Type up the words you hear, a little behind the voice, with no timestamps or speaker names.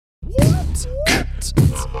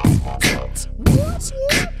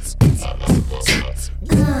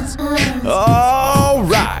All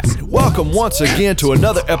right. Welcome once again to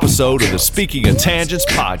another episode of the Speaking of Tangents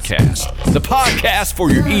podcast, the podcast for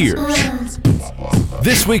your ears.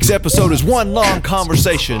 This week's episode is one long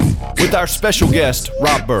conversation with our special guest,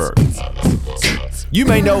 Rob Berg. You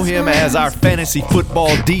may know him as our fantasy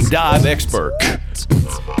football deep dive expert.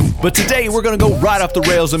 But today we're going to go right off the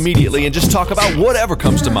rails immediately and just talk about whatever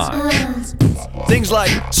comes to mind. Things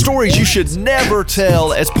like stories you should never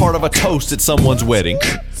tell as part of a toast at someone's wedding.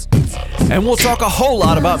 And we'll talk a whole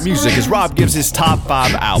lot about music as Rob gives his top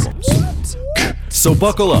 5 albums. So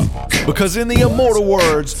buckle up, because in the immortal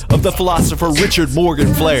words of the philosopher Richard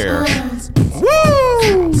Morgan Flair,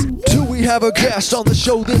 woo! Do we have a guest on the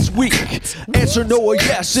show this week? Answer no or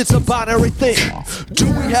yes, it's a binary thing. Do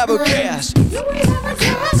we have a guest? Do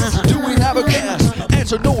we have a guest?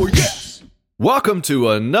 Answer no or yes. Welcome to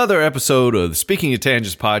another episode of the Speaking of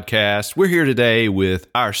Tangents podcast. We're here today with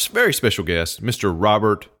our very special guest, Mr.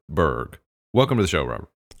 Robert Berg. Welcome to the show, Robert.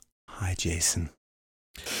 Hi, Jason.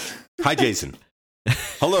 Hi, Jason.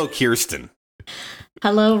 Hello, Kirsten.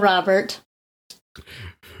 Hello, Robert.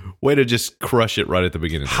 Way to just crush it right at the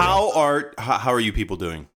beginning. How are you people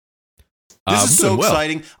doing? This is so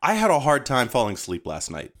exciting. I had a hard time falling asleep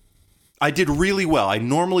last night. I did really well. I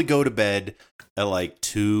normally go to bed at like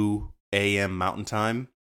 2 a.m. Mountain Time,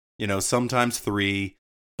 sometimes 3.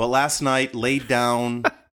 But last night, laid down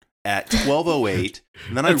at 12:08.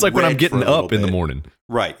 And then it's like when I'm getting up in the morning.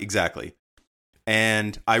 Right, exactly.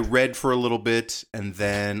 And I read for a little bit, and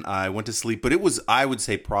then I went to sleep. But it was, I would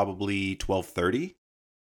say, probably 12:30.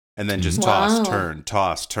 And then just toss,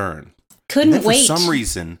 turn. Couldn't wait.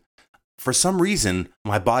 For some reason,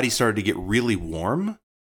 my body started to get really warm.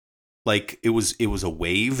 Like it was a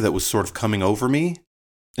wave that was sort of coming over me.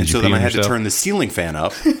 And so then I had to turn the ceiling fan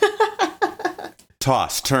up.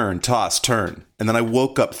 Toss, turn. And then I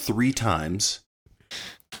woke up 3 times.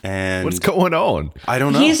 And what's going on? I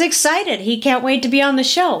don't know. He's excited. He can't wait to be on the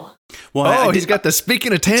show. Well, he's got the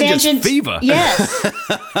Speaking of Tangents fever. Yes.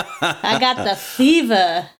 I got the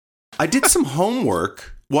fever. I did some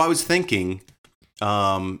homework. Well, I was thinking,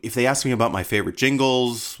 if they asked me about my favorite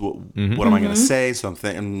jingles, what am I going to say? So I'm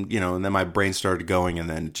thinking, and then my brain started going, and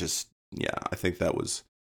then I think that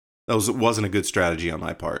wasn't a good strategy on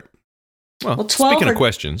my part. Well, speaking of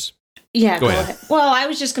questions. Yeah, go ahead. Well, I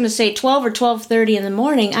was just going to say 12 or 12:30 in the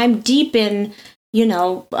morning. I'm deep in,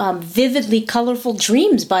 vividly colorful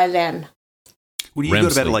dreams by then. Would you go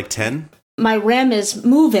to bed at like 10? My REM is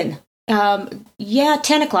moving. 10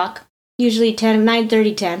 o'clock. Usually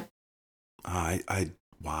 9:30, 10.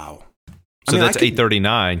 Wow. So that's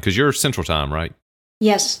 8:39 because you're Central Time, right?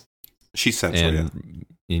 Yes. She's Central, and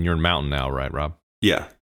you're in Mountain now, right, Rob? Yeah.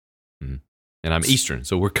 Mm-hmm. And I'm Eastern,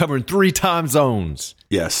 so we're covering 3 time zones.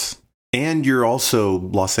 Yes. And you're also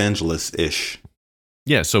Los Angeles-ish.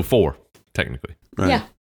 Yeah, so 4, technically. Right. Yeah,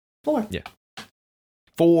 4. Yeah.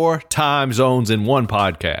 4 time zones in one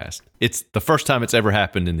podcast. It's the first time it's ever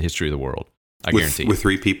happened in the history of the world. I guarantee. With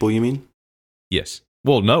 3 people, you mean? Yes.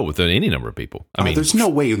 Well, no, with any number of people. I mean, there's no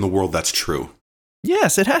way in the world that's true.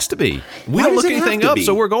 Yes, it has to be. We don't look anything up,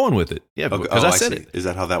 so we're going with it. Yeah, because I said it. Is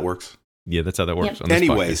that how that works? Yeah, that's how that works. Yep.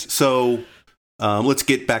 Anyways, so let's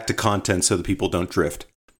get back to content so the people don't drift.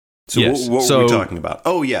 So yes. what were we talking about?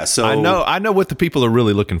 Oh, yeah. So I know what the people are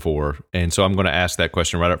really looking for, and so I'm going to ask that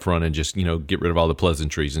question right up front and just get rid of all the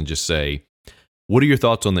pleasantries and just say, what are your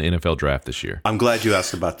thoughts on the NFL draft this year? I'm glad you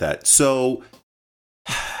asked about that. So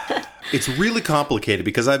it's really complicated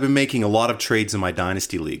because I've been making a lot of trades in my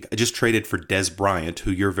Dynasty League. I just traded for Dez Bryant,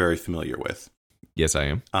 who you're very familiar with. Yes, I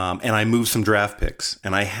am. And I moved some draft picks,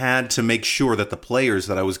 and I had to make sure that the players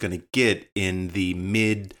that I was going to get in the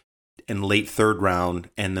mid and late 3rd round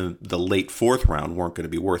and the late 4th round weren't going to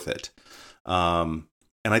be worth it. And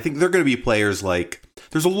I think they're going to be players like,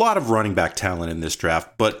 there's a lot of running back talent in this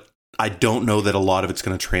draft, but I don't know that a lot of it's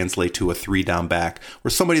going to translate to a 3-down back or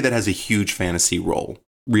somebody that has a huge fantasy role,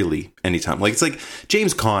 really, anytime. Like, it's like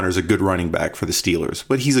James Conner's a good running back for the Steelers,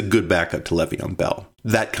 but he's a good backup to Le'Veon Bell.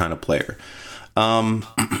 That kind of player.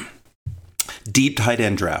 Deep tight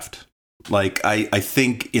end draft. Like, I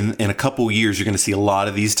think in a couple years, you're going to see a lot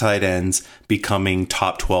of these tight ends becoming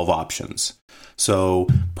top 12 options. So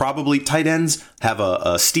probably tight ends have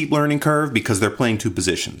a steep learning curve because they're playing 2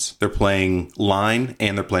 positions. They're playing line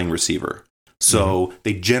and they're playing receiver. So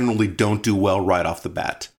they generally don't do well right off the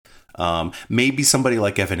bat. Maybe somebody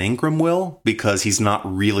like Evan Ingram will, because he's not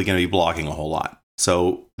really going to be blocking a whole lot.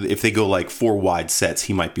 So if they go like 4 wide sets,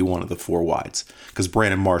 he might be one of the 4 wides because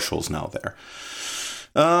Brandon Marshall's now there.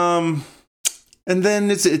 And then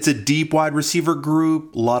it's a deep wide receiver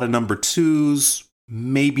group, a lot of number twos,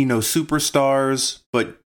 maybe no superstars,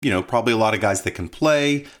 but, probably a lot of guys that can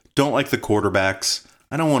play. Don't like the quarterbacks.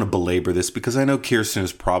 I don't want to belabor this because I know Kirsten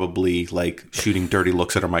is probably like shooting dirty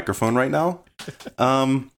looks at her microphone right now.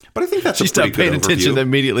 But I think that's she a pretty stopped paying good attention overview.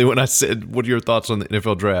 immediately when I said, "What are your thoughts on the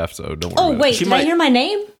NFL draft?" So don't worry. Oh, about wait, She did might- I hear my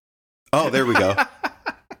name? Oh, there we go.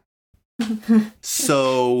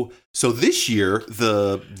 So this year,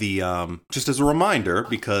 the just as a reminder,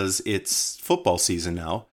 because it's football season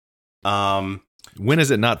now. it. When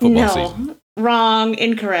is it not football season? Wrong,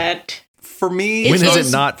 incorrect. For me, When is is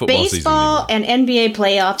it not football season baseball and NBA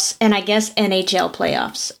playoffs, and I guess NHL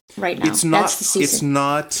playoffs right now. it's not. That's the season. It's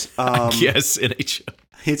not. Yes, NHL.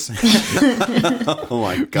 It's. Oh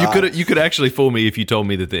my god! You could actually fool me if you told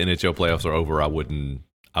me that the NHL playoffs are over. I wouldn't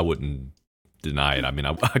deny it. I mean,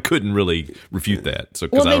 I couldn't really refute that. So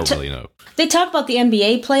because Well, I don't really know. They talk about the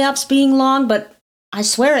NBA playoffs being long, but I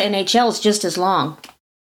swear NHL is just as long.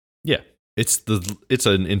 Yeah, it's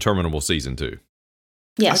an interminable season too.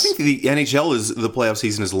 Yes. I think the NHL the playoff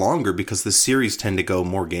season is longer because the series tend to go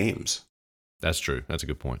more games That's true. That's a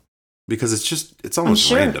good point. because it's almost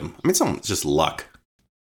sure. random. I mean, it's almost just luck.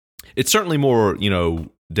 It's certainly more,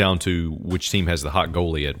 down to which team has the hot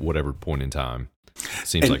goalie at whatever point in time.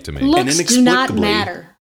 Seems And like to me. Looks do not inexplicably-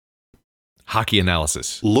 matter. Hockey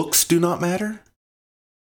analysis. Looks do not matter.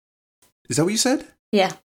 Is that what you said?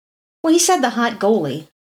 Yeah. Well, he said the hot goalie.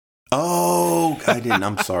 Oh, I didn't.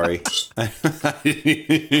 I'm sorry.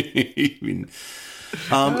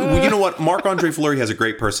 Well, you know what? Marc-Andre Fleury has a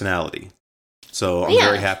great personality. So I'm Yeah.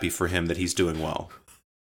 very happy for him that he's doing well.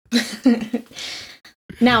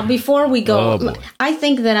 Now, before we go, Oh, boy. I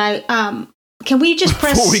think that can we just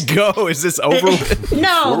press? Before we go, is this over with?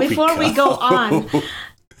 No, before we go on,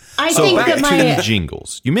 I So think back that to my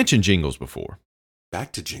jingles. You mentioned jingles before.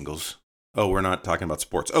 Back to jingles. Oh, we're not talking about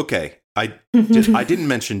sports. Okay. I didn't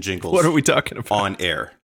mention jingles What are we talking about? on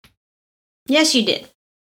air. Yes, you did.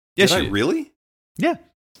 Yes, Did you I did. really? Yeah.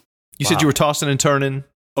 You said Wow. you were tossing and turning.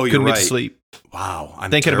 Oh, you're Couldn't right. get to sleep. Wow.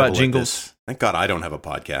 I'm Thinking about terrible at jingles? this. Thank God I don't have a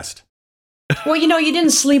podcast. Well, you didn't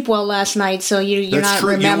sleep well last night, so you're That's not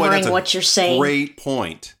true. You know what? remembering That's a what you're saying. Great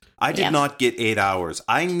point. I did Yeah. not get 8 hours.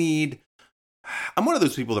 I'm one of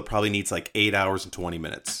those people that probably needs like 8 hours and 20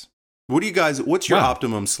 minutes. What's your Wow.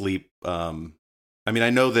 optimum sleep? I mean, I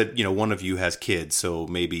know that, one of you has kids, so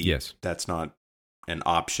maybe Yes. that's not an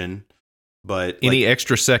option. But Any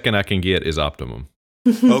extra second I can get is optimum.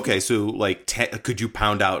 okay, so like could you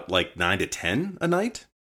pound out like 9 to 10 a night?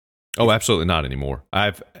 Oh, absolutely not anymore.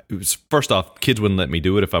 First off, kids wouldn't let me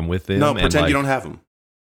do it if I'm with them. No, and, pretend like, you don't have them.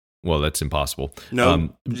 Well, that's impossible. No.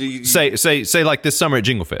 Say like this summer at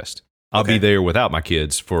Jingle Fest, I'll Okay. be there without my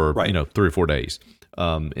kids for Right. 3 or 4 days,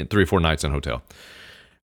 and 3 or 4 nights in a hotel.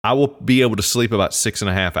 I will be able to sleep about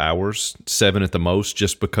 6.5 hours, 7 at the most,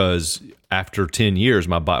 just because after 10 years,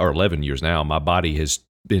 or 11 years now, my body has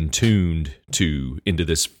been tuned into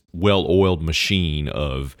this well-oiled machine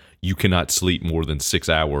of you cannot sleep more than 6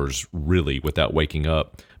 hours really without waking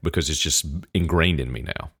up because it's just ingrained in me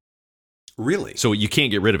now. Really? So you can't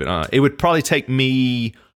get rid of it. It would probably take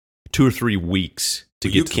me 2 or 3 weeks to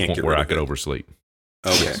Well, you get to the can't point get where rid I of could it. oversleep.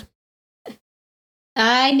 Okay.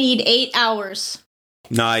 I need 8 hours.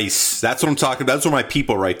 Nice. That's what I'm talking about. That's one of my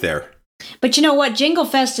people right there. But you know what? Jingle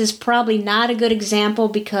Fest is probably not a good example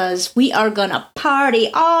because we are going to party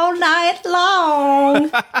all night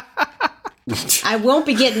long. I won't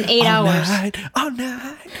be getting 8 hours. All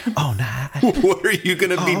night. What are you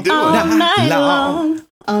going to be doing? All night long.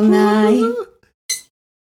 All night.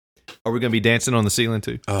 Are we going to be dancing on the ceiling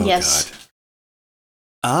too? Oh, Yes. God.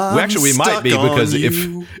 Well, actually, we might be because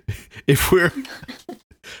if we're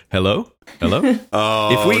hello, Oh,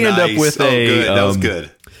 if we end up nice. with good. That was um,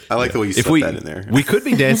 good. I like the way you if slipped that in there. we could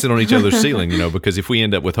be dancing on each other's ceiling, because if we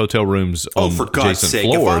end up with hotel rooms Oh, on for God's adjacent sake,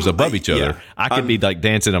 if floors I'm- above each other, yeah, I could I'm- be like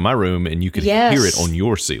dancing on my room and you could Yes. hear it on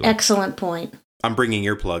your ceiling. Excellent point. I'm bringing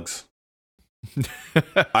earplugs.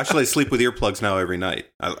 Actually, I sleep with earplugs now every night.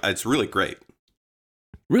 It's really great.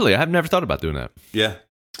 Really, I've never thought about doing that. Yeah.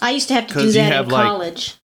 I used to have to do 'Cause you that have, in like-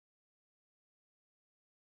 college.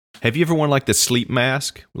 Have you ever worn like the sleep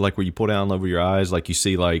mask, like where you pull down over your eyes, like you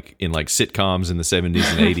see like in like sitcoms in the 70s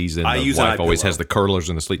and 80s, and I the use an wife always eye pillow. has the curlers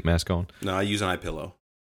and the sleep mask on? No, I use an eye pillow.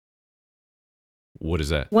 What is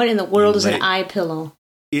that? What in the world is an Late- eye pillow?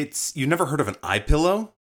 You never heard of an eye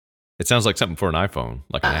pillow? It sounds like something for an iPhone,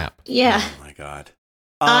 like an app. Yeah. Oh my God.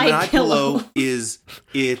 Eye an eye pillow pillow. it's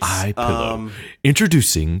Eye pillow.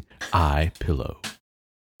 Introducing Eye Pillow.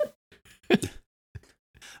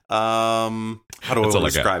 How do That's all I I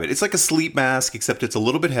got. describe it? It's like a sleep mask, except it's a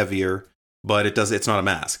little bit heavier, but it's not a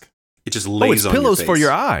mask. It just lays it's on pillows your face. for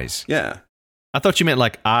your eyes. Yeah. I thought you meant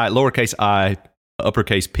like lowercase I,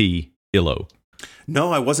 uppercase P, pillow.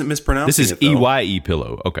 No, I wasn't mispronouncing This is it, though. EYE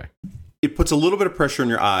pillow. Okay. It puts a little bit of pressure on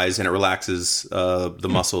your eyes, and it relaxes the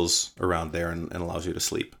muscles around there and allows you to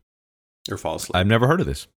sleep or fall asleep. I've never heard of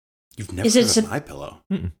this. You've never Is it heard of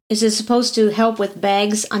MyPillow? Is it supposed to help with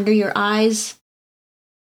bags under your eyes?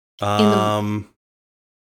 That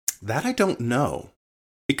I don't know.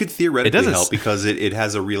 It could theoretically help because it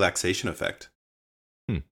has a relaxation effect.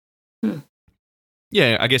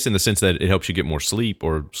 Yeah, I guess in the sense that it helps you get more sleep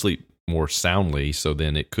or sleep more soundly, so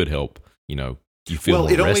then it could help, you feel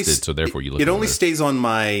more rested, so therefore you look It only better. stays on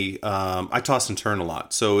my, I toss and turn a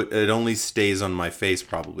lot, so it only stays on my face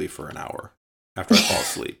probably for an hour after I fall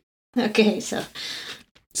asleep. Okay, so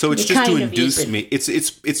it's you just to kind of induce use it. me.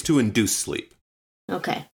 It's to induce sleep.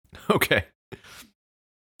 Okay. Okay.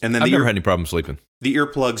 And then I've never had any problem sleeping. the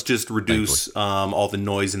earplugs just reduce all the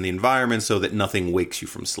noise in the environment so that nothing wakes you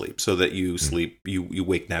from sleep, so that you sleep, you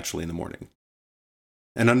wake naturally in the morning.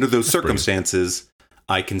 And under those circumstances,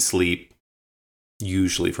 I can sleep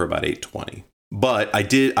usually for about 8:20. But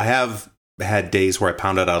I have had days where I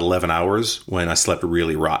pounded out 11 hours when I slept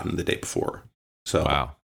really rotten the day before. So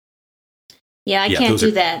Wow. Yeah, I can't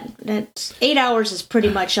do that. That's 8 hours is pretty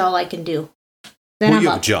much all I can do. Then I'm you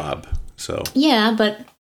have up. a job, so Yeah, but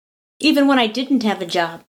even when I didn't have a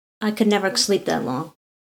job, I could never sleep that long.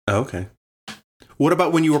 okay. What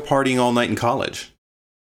about when you were partying all night in college?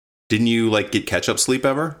 Didn't you get catch-up sleep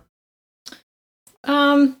ever?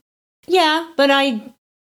 Yeah, but I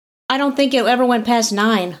don't think it ever went past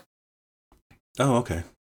 9. Oh, okay.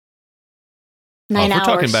 9 if hours.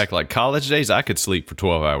 we're talking back like college days, I could sleep for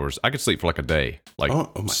 12 hours. I could sleep for like a day, like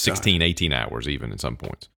Oh my 16, 18 hours even at some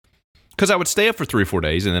points. Because I would stay up for 3 or 4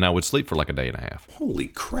 days, and then I would sleep for like a day and a half. Holy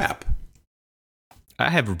crap. I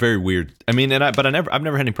have a very weird. I mean, I've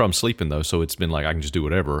never had any problem sleeping though. So it's been like I can just do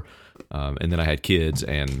whatever. And then I had kids,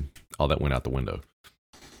 and all that went out the window.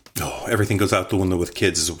 Oh, everything goes out the window with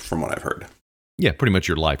kids, from what I've heard. Yeah, pretty much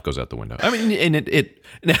your life goes out the window. I mean, and it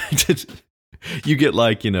you get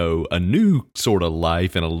a new sort of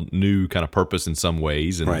life and a new kind of purpose in some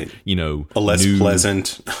ways, and Right. a less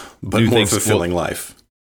pleasant, but new more things. fulfilling life.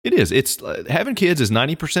 It is. It's having kids is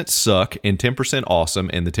 90% suck and 10% awesome,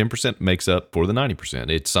 and the 10% makes up for the 90%.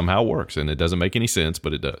 It somehow works, and it doesn't make any sense,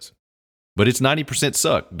 but it does. But it's 90%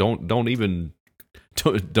 suck. Don't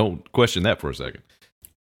question that for a second.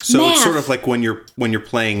 So it's Math. sort of like when you're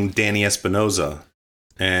playing Danny Espinosa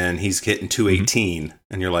and he's hitting 218,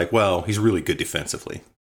 and you're like, well, he's really good defensively.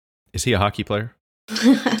 Is he a hockey player?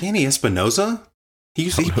 Danny Espinosa? He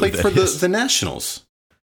know who played that for is. the Nationals.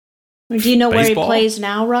 Do you know where he Baseball? plays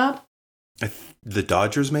now, Rob? The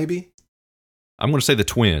Dodgers, maybe? I'm going to say the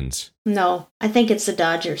Twins. No, I think it's the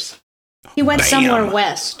Dodgers. He went Bam. somewhere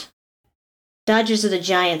west. Dodgers are the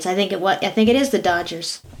Giants. I think it is the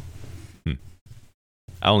Dodgers.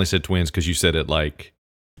 I only said Twins because you said it like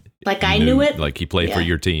I knew it. like he played Yeah. for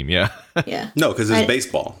your team. Yeah. Yeah. No, because it's I-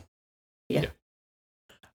 baseball. Yeah.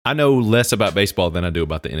 I know less about baseball than I do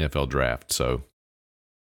about the NFL draft, so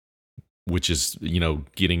which is,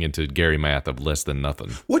 getting into Gary math of less than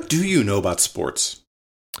nothing. What do you know about sports?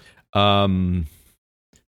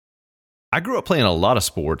 I grew up playing a lot of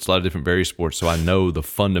sports, a lot of different various sports, so I know the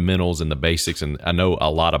fundamentals and the basics, and I know a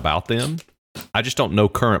lot about them. I just don't know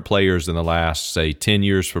current players in the last, say, 10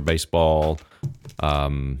 years for baseball,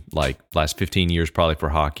 last 15 years probably for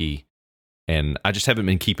hockey, and I just haven't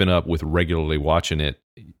been keeping up with regularly watching it,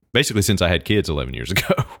 basically since I had kids 11 years ago.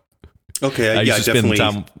 Okay, I yeah, used to spend definitely.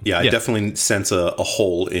 time- I yeah. definitely sense a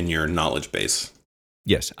hole in your knowledge base.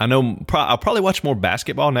 Yes, I know. I'll probably watch more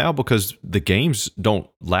basketball now because the games don't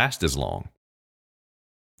last as long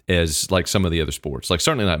as like some of the other sports. Like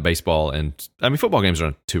certainly not baseball, and I mean football games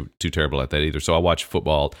aren't too terrible at that either. So I watch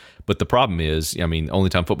football, but the problem is, I mean, only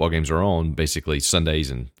time football games are on basically Sundays,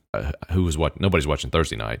 and nobody's watching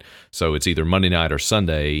Thursday night. So it's either Monday night or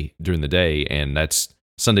Sunday during the day, and that's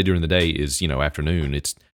Sunday during the day is afternoon.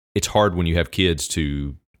 It's hard when you have kids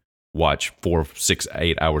to watch 4, 6,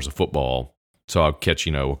 8 hours of football. So I'll catch,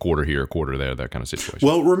 a quarter here, a quarter there, that kind of situation.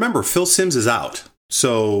 Well, remember, Phil Simms is out.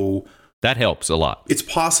 So that helps a lot. it's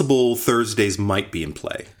possible Thursdays might be in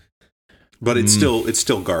play. But it's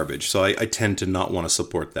still garbage. So I tend to not want to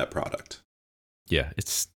support that product. Yeah,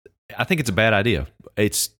 I think it's a bad idea.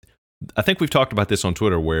 I think we've talked about this on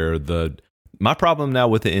Twitter where my problem now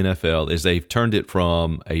with the NFL is they've turned it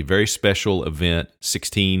from a very special event,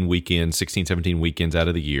 16, 17 weekends out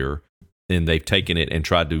of the year, and they've taken it and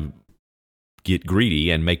tried to get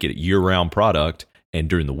greedy and make it a year-round product, and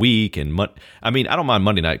during the week. And I mean, I don't mind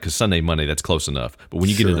Monday night because Sunday, Monday, that's close enough. But when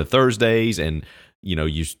you get Sure. into Thursdays and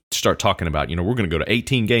you start talking about, we're going to go to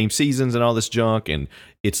 18 game seasons and all this junk, and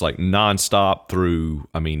it's like nonstop through,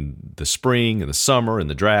 the spring and the summer and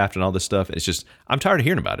the draft and all this stuff. It's just, I'm tired of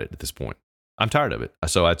hearing about it at this point. I'm tired of it.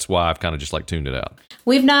 So that's why I've kind of just like tuned it out.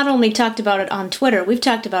 We've not only talked about it on Twitter, we've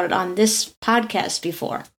talked about it on this podcast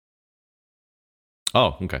before.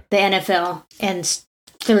 Oh, okay. The NFL and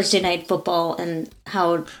Thursday Night Football and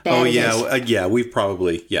how bad it is. Yeah, we've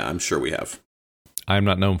probably, I'm sure we have. I'm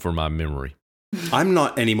not known for my memory. I'm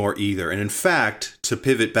not anymore either. And in fact, to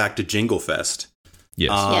pivot back to Jingle Fest,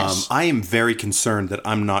 yes. I am very concerned that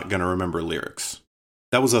I'm not going to remember lyrics.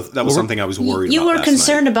 That was something I was worried about. You were last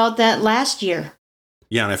concerned night. about that last year.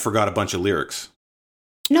 Yeah, and I forgot a bunch of lyrics.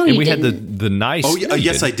 No, and you we didn't. had the nice. Oh, yeah,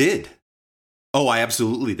 yes, I did. Oh, I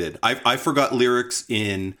absolutely did. I forgot lyrics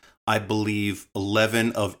in, I believe,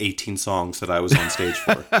 11 of 18 songs that I was on stage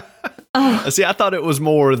for. See, I thought it was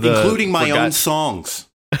more including my own songs.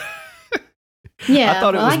 Yeah, I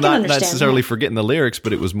thought it was not necessarily that. forgetting the lyrics,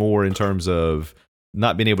 but it was more in terms of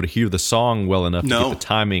not being able to hear the song well enough to get the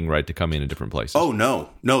timing right to come in different places. Oh, no,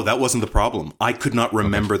 that wasn't the problem. I could not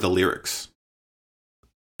remember the lyrics.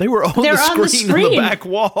 They were on the screen on the back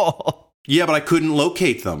wall. Yeah, but I couldn't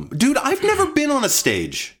locate them. Dude, I've never been on a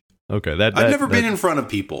stage. Okay, I've never been in front of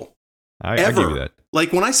people. I give you that.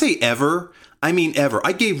 Like, when I say ever, I mean ever.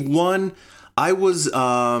 I gave one. I was, what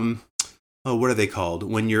are they called?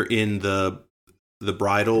 When you're in the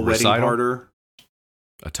bridal wedding party?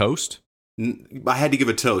 A toast? I had to give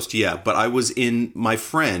a toast, yeah. But I was in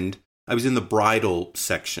the bridal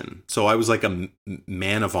section. So I was like a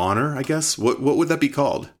man of honor, I guess. What would that be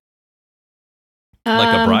called?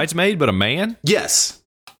 Like a bridesmaid, but a man? Yes.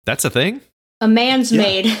 That's a thing? A man's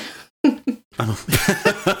maid. But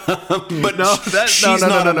she's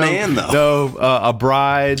not a man, though. No, a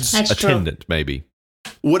bride's attendant, maybe.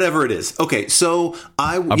 Whatever it is. Okay, so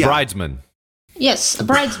a bridesman. Yes, a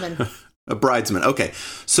bridesman. A bridesman. Okay,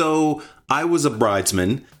 so I was a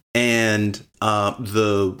bridesman, and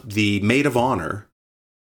the maid of honor,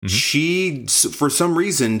 she, for some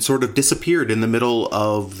reason, sort of disappeared in the middle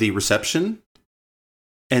of the reception.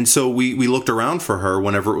 And so we looked around for her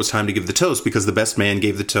whenever it was time to give the toast, because the best man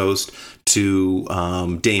gave the toast to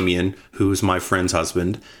Damien, who's my friend's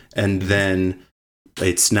husband. And then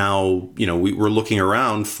it's now, we were looking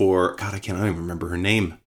around for, God, I don't even remember her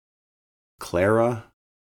name. Clara?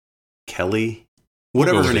 Kelly?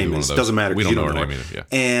 Whatever her name is. Doesn't matter. We don't know her name either. Yeah.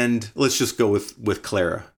 And let's just go with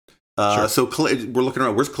Clara. Sure. So we're looking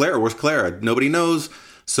around. Where's Clara? Nobody knows.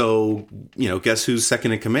 So, guess who's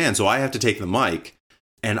second in command? So I have to take the mic.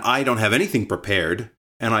 And I don't have anything prepared,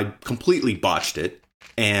 and I completely botched it.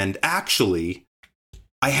 And actually,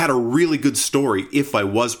 I had a really good story if I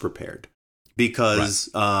was prepared,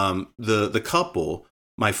 because the couple,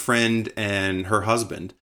 my friend and her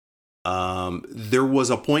husband, there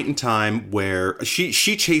was a point in time where she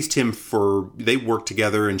chased him they worked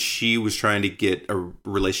together, and she was trying to get a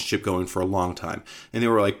relationship going for a long time. And they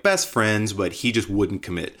were like best friends, but he just wouldn't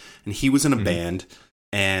commit. And he was in a band.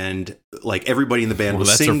 And like everybody in the band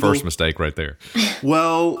was single. That's her first mistake right there.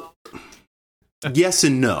 Well, yes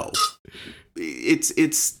and no. He's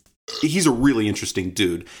a really interesting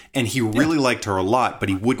dude, and he really liked her a lot, but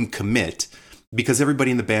he wouldn't commit because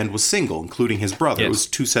everybody in the band was single, including his brother. Yes. It was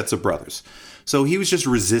two sets of brothers. So he was just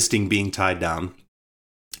resisting being tied down.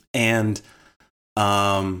 And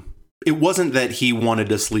it wasn't that he wanted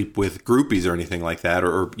to sleep with groupies or anything like that,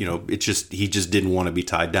 or he just didn't want to be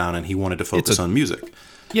tied down, and he wanted to focus on music.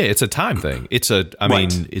 Yeah, it's a time thing. It's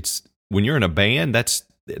when you're in a band, that's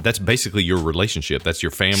basically your relationship. That's your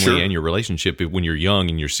family and your relationship when you're young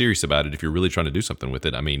and you're serious about it. If you're really trying to do something with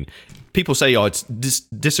it, people say, it's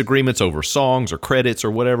disagreements over songs or credits or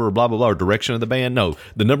whatever, blah blah blah, or direction of the band. No,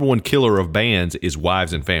 the number one killer of bands is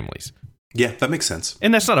wives and families. Yeah, that makes sense.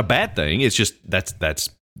 And that's not a bad thing. It's just that's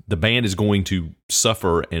the band is going to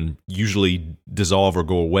suffer and usually dissolve or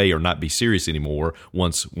go away or not be serious anymore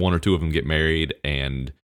once one or two of them get married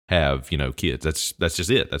and have, kids. That's just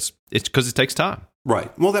it. It's because it takes time.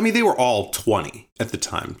 Right. Well, they were all 20 at the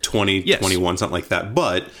time, 20, yes. 21, something like that.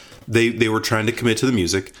 But they were trying to commit to the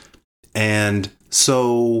music. And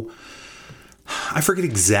so I forget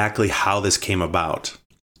exactly how this came about,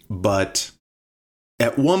 but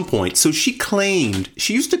at one point, so she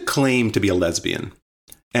used to claim to be a lesbian.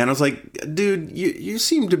 And I was like, dude, you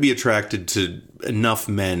seem to be attracted to enough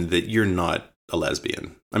men that you're not a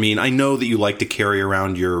lesbian. I know that you like to carry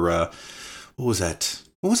around your, what was that?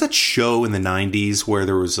 What was that show in the 90s where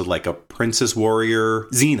there was a princess warrior?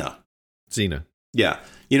 Xena. Yeah.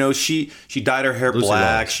 You know, she dyed her hair Lucy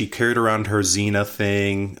black. Lawless. She carried around her Xena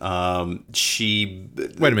thing.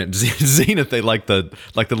 Wait a minute, Zenith, they like the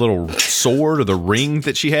little sword or the ring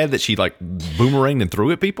that she had that she like boomeranged and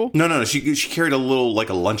threw at people? No. She carried a little, like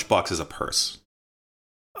a lunchbox as a purse.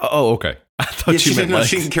 Oh, okay. I thought you meant like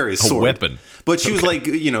she can carry a sword. weapon. But she was like,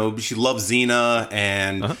 you know, she loved Xena,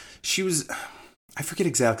 and she was, I forget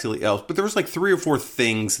exactly else, but there was like 3 or 4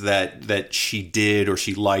 things that she did or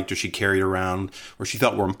she liked or she carried around or she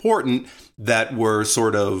thought were important that were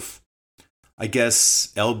sort of, I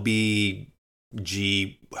guess, LBG,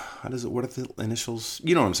 what are the initials?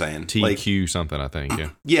 You know what I'm saying? TQ something, I think, yeah.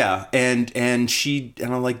 Yeah, and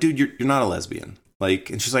I'm like, dude, you're not a lesbian. Like,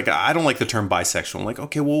 and she's like, I don't like the term bisexual. I'm like,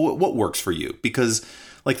 okay, well, what works for you? Because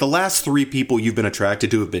like the last 3 people you've been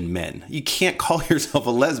attracted to have been men. You can't call yourself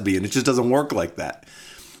a lesbian. It just doesn't work like that.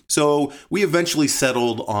 So we eventually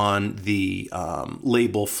settled on the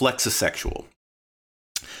label flexosexual,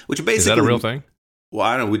 which basically is that a real thing? Well,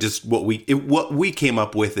 I don't know. We just what we came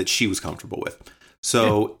up with that she was comfortable with.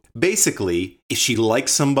 So basically, if she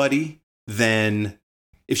likes somebody, then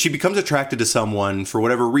if she becomes attracted to someone for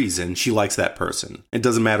whatever reason, she likes that person. It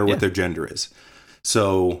doesn't matter what their gender is.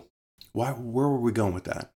 So where were we going with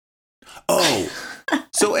that? Oh,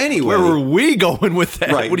 so anyway, Where were we going with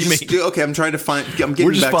that? right? What do you mean? Okay, I'm trying to find. I'm getting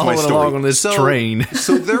We're just back to my following story along on this train.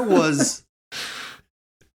 So there was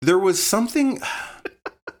something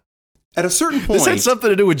at a certain point. This had something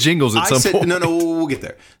to do with jingles at some point. No, we'll get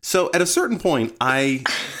there. So at a certain point, I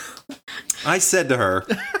said to her,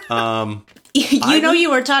 you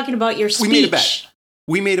were talking about your speech.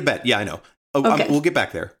 We made a bet. Yeah, I know. Okay. We'll get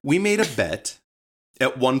back there. We made a bet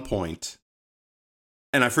at one point,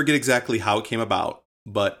 and I forget exactly how it came about,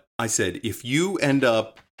 but I said, if you end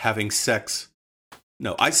up having sex,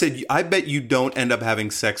 no, I said, I bet you don't end up having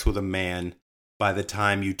sex with a man by the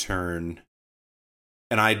time you turn,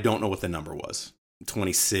 and I don't know what the number was,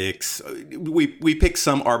 26. We picked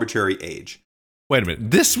some arbitrary age. Wait a minute.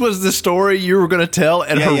 This was the story you were going to tell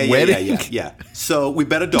at her wedding? Yeah. So we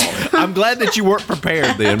bet $1. I'm glad that you weren't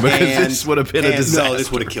prepared then, because this would have been a disaster. No,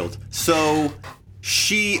 this would have killed. So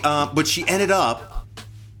but she ended up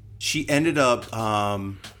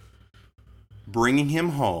bringing him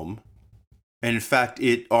home. And in fact,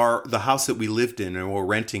 the house that we lived in and were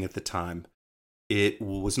renting at the time, it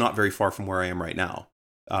was not very far from where I am right now.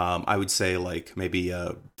 I would say like maybe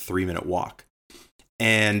a 3-minute walk.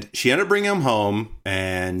 And she ended up bringing him home,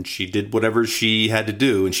 and she did whatever she had to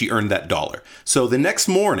do, and she earned that $1. So the next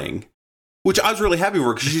morning, which I was really happy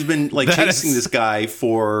for, because she's been like chasing this guy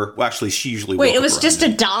for. Well, actually, she usually. Wait, it was just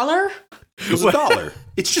 $1? It was $1.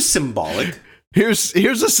 It's just symbolic. Here's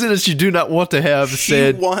a sentence you do not want to have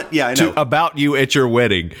said I know. about you at your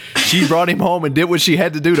wedding. She brought him home and did what she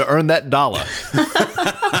had to do to earn that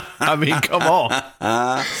 $1. I mean, come on.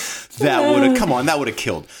 That would have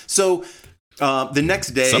killed. So. The next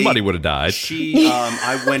day, somebody would have died.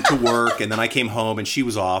 I went to work, and then I came home, and she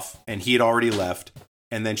was off, and he had already left.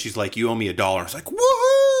 And then she's like, "You owe me $1." I was like,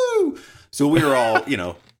 "Woohoo!" So we were all,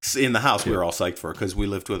 in the house. We were all psyched for her, because we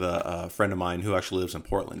lived with a friend of mine who actually lives in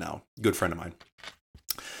Portland now. Good friend of mine.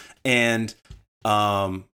 And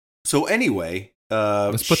so anyway,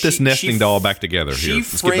 let's put this nesting doll back together here.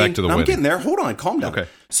 Let's get back to the wedding. I'm getting there. Hold on, calm down. Okay.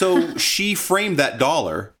 So she framed that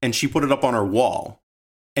 $1, and she put it up on her wall.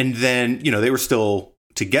 And then, they were still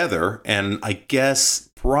together. And I guess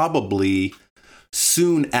probably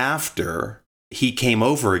soon after, he came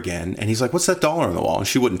over again, and he's like, "What's that $1 on the wall?" And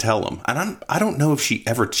she wouldn't tell him. And I don't know if she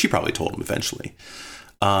probably told him eventually.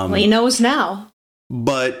 Well, he knows now.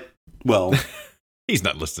 But, well. He's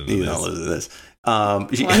not listening to this. He's not listening to this. Well,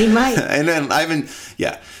 he might. And then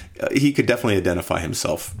he could definitely identify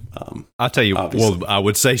himself. I'll tell you. Obviously. Well, I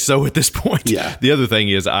would say so at this point. Yeah. The other thing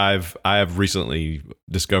is, I have recently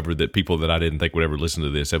discovered that people that I didn't think would ever listen to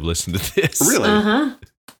this have listened to this. Really?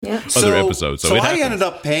 Yeah. Other episodes. So I ended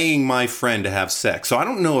up paying my friend to have sex. So I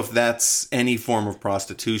don't know if that's any form of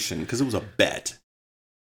prostitution, because it was a bet.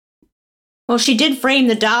 Well, she did frame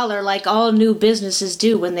the $1 like all new businesses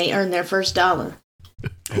do when they earn their first $1.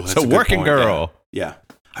 Oh, so working girl. Yeah.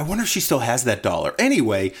 I wonder if she still has that $1.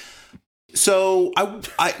 Anyway, so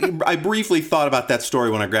I briefly thought about that story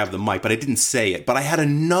when I grabbed the mic, but I didn't say it. But I had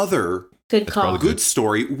another good call. Good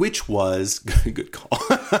story, which was good call.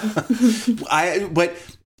 But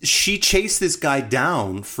she chased this guy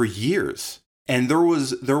down for years, and there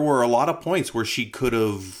were a lot of points where she could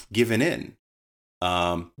have given in.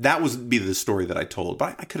 That would be the story that I told,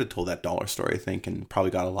 but I could have told that $1 story, I think, and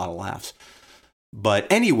probably got a lot of laughs. But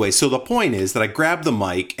anyway, so the point is that I grabbed the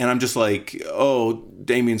mic, and I'm just like, "Oh,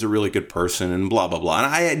 Damien's a really good person," and blah blah blah.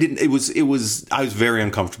 And I was very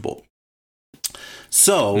uncomfortable.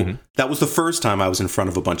 So that was the first time I was in front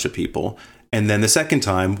of a bunch of people. And then the second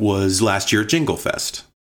time was last year at Jingle Fest.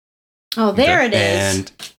 Oh, there it is.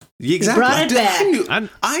 And exactly. Brought it back.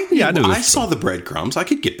 I saw the breadcrumbs. I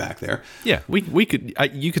could get back there. Yeah, we could.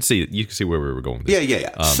 You could see it. You could see where we were going with this.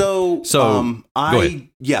 Yeah. Go ahead.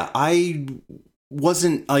 I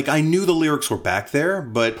wasn't like, I knew the lyrics were back there,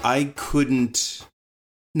 but I couldn't.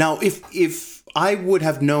 Now, if I would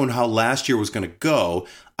have known how last year was going to go,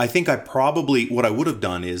 I think what I would have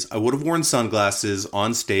done is I would have worn sunglasses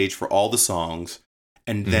on stage for all the songs,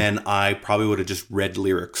 and then I probably would have just read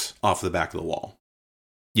lyrics off the back of the wall.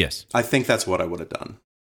 Yes. I think that's what I would have done.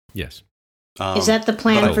 Yes. Is that the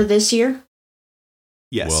plan for this year?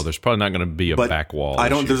 Yes. Well, there's probably not going to be a back wall.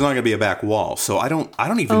 There's not going to be a back wall. So I don't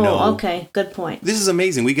even know. Oh, okay. Good point. This is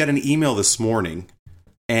amazing. We got an email this morning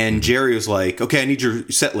and Jerry was like, "Okay, I need your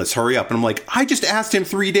set list. Hurry up." And I'm like, "I just asked him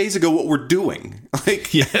 3 days ago what we're doing."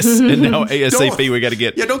 Like, yes. And now ASAP, we got to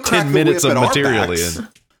get 10 minutes of material in.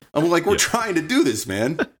 I'm like, we're trying to do this,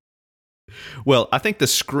 man. Well, I think the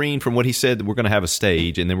screen, from what he said, we're going to have a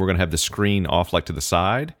stage and then we're going to have the screen off like to the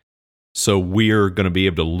side. So we're going to be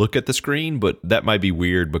able to look at the screen, but that might be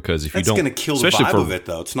weird because if you don't... That's going to kill the vibe of it,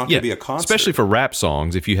 though. It's not going to be a concert. Especially for rap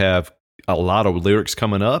songs, if you have a lot of lyrics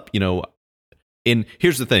coming up, and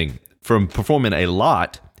here's the thing, from performing a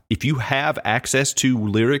lot, if you have access to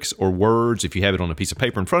lyrics or words, if you have it on a piece of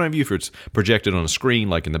paper in front of you, if it's projected on a screen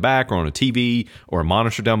like in the back or on a TV or a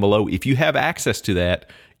monitor down below, if you have access to that,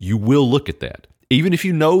 you will look at that. Even if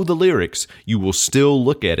you know the lyrics, you will still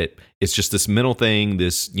look at it. It's just this mental thing,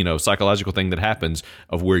 this, psychological thing that happens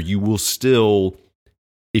of where you will still,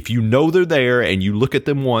 if you know they're there and you look at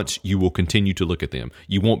them once, you will continue to look at them.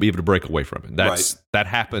 You won't be able to break away from it. That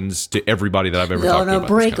happens to everybody that I've ever talked to about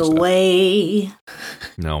break this kind away. Of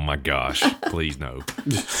stuff. No, my gosh. Please no.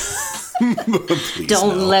 Please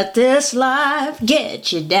Don't no. let this life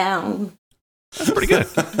get you down. That's pretty good.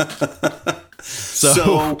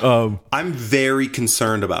 So I'm very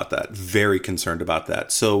concerned about that. Very concerned about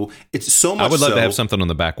that. So it's so much. I would love to have something on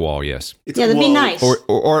the back wall. Yes. That'd be nice.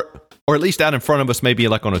 Or at least out in front of us, maybe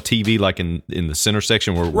like on a TV, like in the center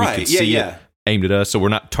section where we could see it aimed at us, so we're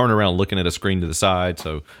not turning around looking at a screen to the side.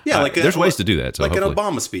 So there's ways to do that. So like hopefully. an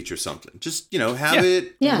Obama speech or something. Just have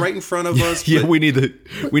it right in front of us. Yeah, we need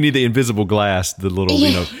the invisible glass, the little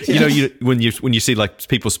when you see like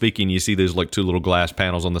people speaking, you see there's like two little glass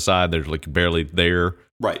panels on the side. They're like barely there.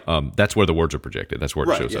 Right. That's where the words are projected. That's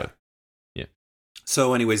where it shows up. Yeah.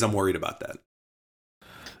 So, anyways, I'm worried about that.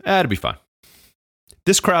 It'll be fine.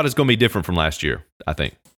 This crowd is going to be different from last year, I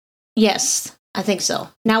think. Yes, I think so.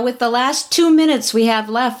 Now, with the last 2 minutes we have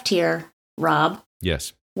left here, Rob.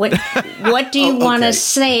 Yes. What do you want to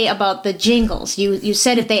say about the jingles? You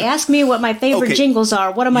said if they ask me what my favorite jingles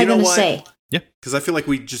are, what am I going to say? Yeah, because I feel like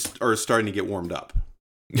we just are starting to get warmed up.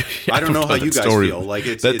 I don't know how you guys feel. Like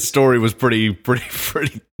that story was pretty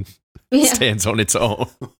stands on its own.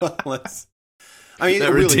 That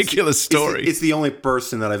ridiculous story. It's the only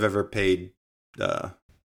person that I've ever paid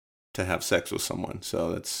to have sex with someone.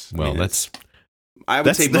 So that's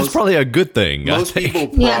that's probably a good thing. Most people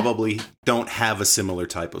probably don't have a similar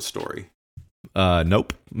type of story.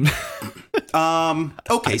 Nope. Okay,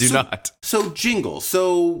 I do not. So jingles.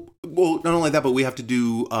 So not only that, but we have to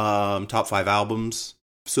do top 5 albums.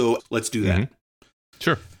 So let's do that. Mm-hmm.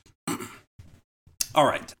 Sure. All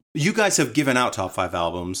right. You guys have given out top 5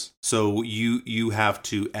 albums, so you have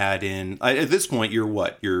to add in. At this point, you're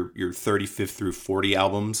what? You're 35th through 40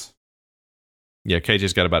 albums. Yeah,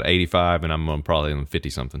 KJ's got about 85, and I'm probably on 50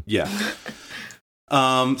 something. Yeah.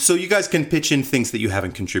 So you guys can pitch in things that you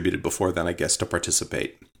haven't contributed before, then I guess to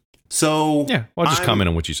participate. So yeah, I'll just comment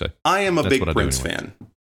on what you say. I am a big Prince fan.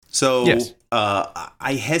 So yes.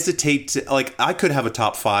 I hesitate to I could have a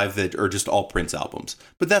top 5 that are just all Prince albums,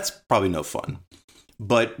 but that's probably no fun.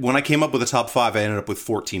 But when I came up with a top 5, I ended up with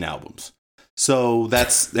 14 albums. So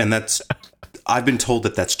that's I've been told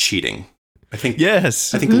that that's cheating. I think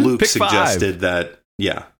Luke Pick suggested 5. that.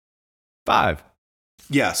 Yeah. 5.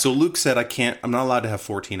 Yeah. So Luke said I'm not allowed to have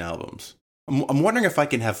 14 albums. I'm wondering if I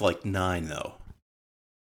can have 9 though.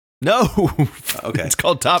 No. Okay. It's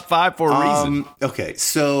called top 5 for a reason. Okay.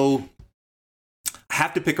 So I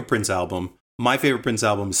have to pick a Prince album. My favorite Prince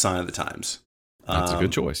album is Sign of the Times. That's a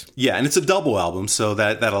good choice. Yeah, and it's a double album, so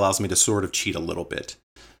that allows me to sort of cheat a little bit.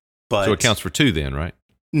 But so it counts for 2 then, right?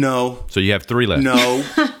 No. So you have 3 left. No.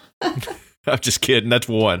 I'm just kidding. That's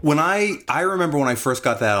 1. When I remember when I first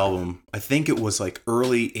got that album, I think it was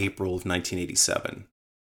early April of 1987.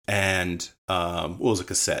 And it was a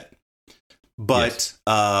cassette. But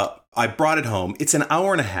yes. I brought it home. It's an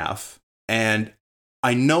hour and a half, and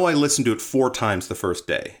I know I listened to it 4 times the first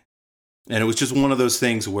day. And it was just one of those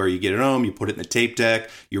things where you get it home, you put it in the tape deck,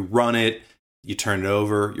 you run it, you turn it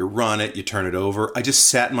over, you run it, you turn it over. I just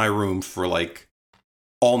sat in my room for like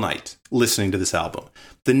all night listening to this album.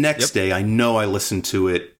 The next day, I know I listened to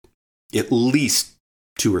it at least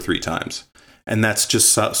 2 or 3 times. And that's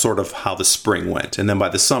just sort of how the spring went. And then by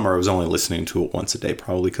the summer, I was only listening to it once a day,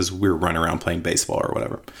 probably because we were running around playing baseball or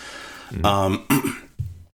whatever.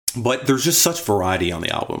 But there's just such variety on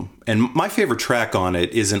the album. And my favorite track on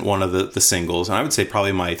it isn't one of the singles. And I would say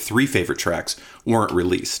probably my 3 favorite tracks weren't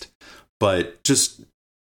released. But just,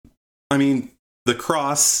 I mean, The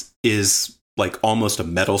Cross is like almost a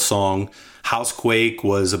metal song. Housequake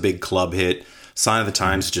was a big club hit. Sign of the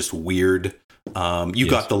Times is just weird. You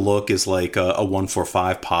Got the Look is like a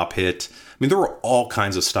 145 pop hit. I mean, there were all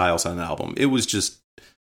kinds of styles on the album. It was just,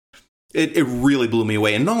 it really blew me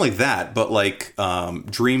away. And not only that, but like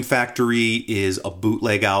Dream Factory is a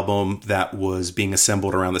bootleg album that was being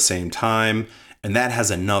assembled around the same time. And that has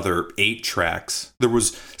another 8 tracks. There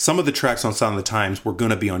was some of the tracks on Sign of the Times were going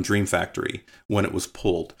to be on Dream Factory when it was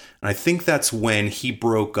pulled. And I think that's when he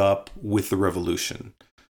broke up with The Revolution.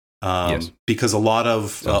 Because a lot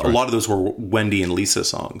of those were Wendy and Lisa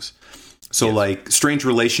songs. So like Strange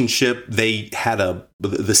Relationship, they had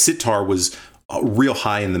the sitar was real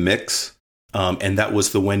high in the mix. And that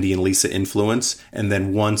was the Wendy and Lisa influence. And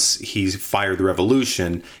then once he fired The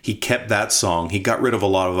Revolution, he kept that song. He got rid of a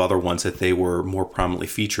lot of other ones that they were more prominently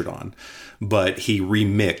featured on. But he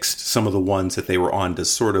remixed some of the ones that they were on to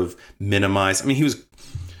sort of minimize. I mean,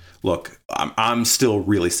 look, I'm still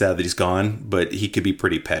really sad that he's gone, but he could be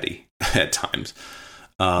pretty petty at times.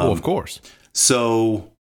 Well, of course.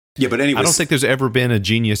 So, yeah, but anyway. I don't think there's ever been a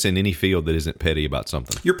genius in any field that isn't petty about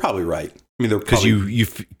something. You're probably right. I mean,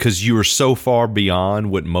 because you are so far beyond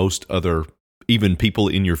what most other, even people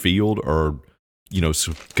in your field are,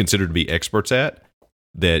 considered to be experts at,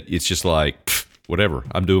 that it's just like, whatever,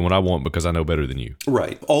 I'm doing what I want because I know better than you.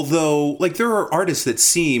 Right. Although, like, there are artists that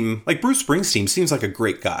seem, like Bruce Springsteen seems like a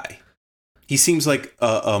great guy. He seems like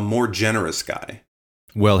a more generous guy.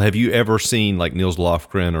 Well, have you ever seen like Nils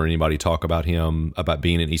Lofgren or anybody talk about him, about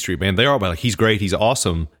being an E Street Band? They are like, he's great, he's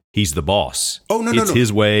awesome, he's the boss. Oh, no, it's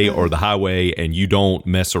his way or the highway, and you don't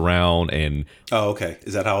mess around. And oh, okay.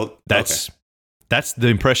 Is that how? That's the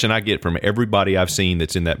impression I get from everybody I've seen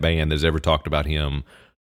that's in that band that's ever talked about him.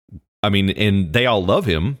 I mean, and they all love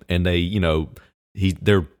him, and they,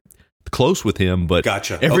 they're close with him. But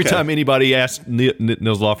every time anybody asked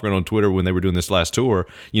Nils Lofgren on Twitter when they were doing this last tour,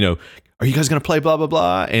 are you guys going to play blah, blah,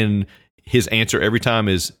 blah? And his answer every time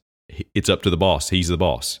is, it's up to the boss. He's the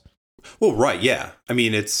boss. Well, right, yeah. I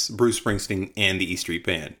mean, it's Bruce Springsteen and the E Street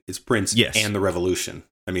Band. It's Prince and the Revolution.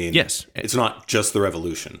 I mean, it's not just the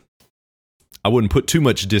Revolution. I wouldn't put too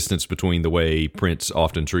much distance between the way Prince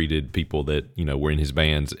often treated people that, were in his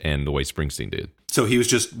bands and the way Springsteen did. So he was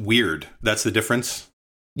just weird. That's the difference?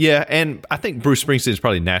 Yeah, and I think Bruce Springsteen is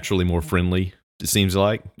probably naturally more friendly, it seems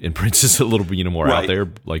like, and Prince is a little bit, more out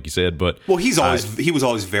there, like you said. But well, he was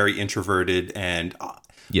always very introverted, and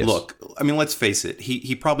look, I mean, let's face it,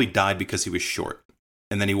 he probably died because he was short,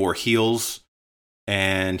 and then he wore heels,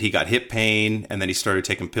 and he got hip pain, and then he started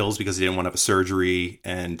taking pills because he didn't want to have a surgery.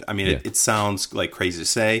 And I mean, it sounds like crazy to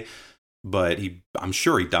say, but I'm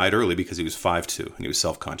sure he died early because he was 5'2", and he was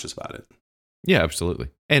self-conscious about it. Yeah, absolutely.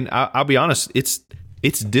 And I'll be honest,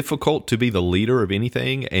 it's difficult to be the leader of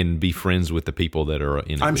anything and be friends with the people that are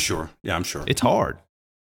in it. I'm sure. Yeah, I'm sure. It's hard.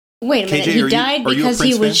 Wait a minute. KJ, he died because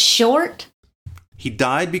he was short? He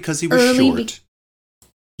died because he was short.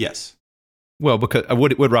 Yes. Well, because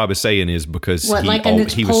what Rob is saying is because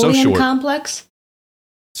he was so short. Complex?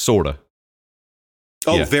 Sorta.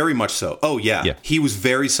 Oh, very much so. Oh, yeah. He was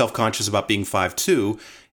very self-conscious about being 5'2",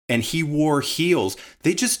 and he wore heels.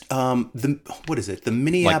 They just what is it? The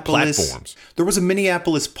Minneapolis, like platforms. There was a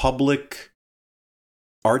Minneapolis public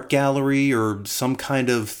art gallery or some kind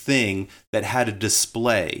of thing that had a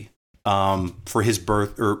display for his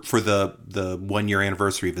birth, or for the 1-year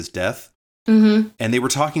anniversary of his death. Mm-hmm. And they were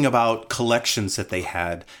talking about collections that they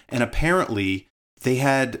had, and apparently they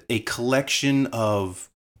had a collection of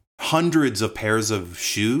hundreds of pairs of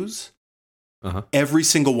shoes. Uh-huh. Every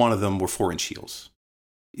single one of them were 4-inch heels.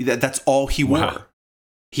 That's all he wore. Wow.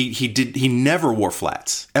 He never wore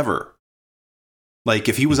flats, ever. Like,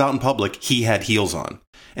 if he was out in public, he had heels on.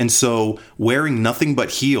 And so wearing nothing but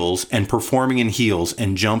heels and performing in heels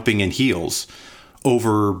and jumping in heels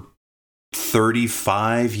over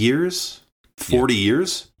 35 years, 40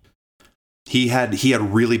 years, he had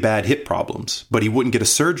really bad hip problems, but he wouldn't get a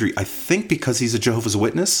surgery. I think because he's a Jehovah's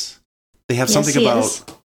Witness. They have something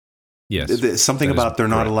about something about they're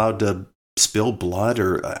not allowed to spill blood,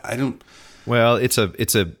 or I don't. Well, it's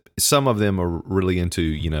some of them are really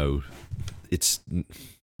into, it's,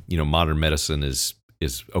 modern medicine is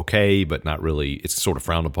okay, but not really. It's sort of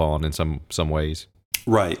frowned upon in some ways.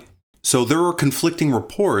 Right. So there are conflicting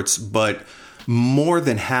reports, but more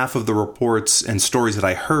than half of the reports and stories that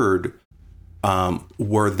I heard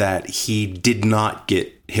were that he did not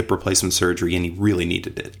get hip replacement surgery and he really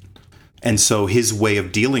needed it. And so his way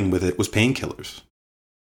of dealing with it was painkillers.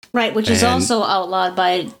 Right, which is also outlawed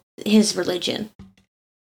by his religion.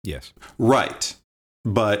 Yes. Right.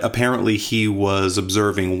 But apparently he was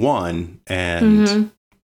observing one and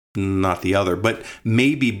not the other. But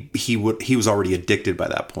maybe he was already addicted by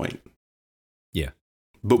that point. Yeah.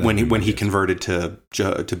 But when he converted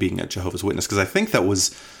to being a Jehovah's Witness, because I think that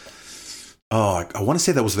was, I want to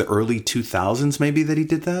say that was the early 2000s maybe that he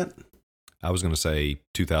did that. I was going to say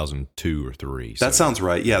 2002 or 3. That sounds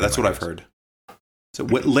right. Yeah, that's what I've heard. So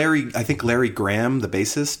I think Larry Graham, the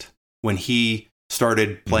bassist, when he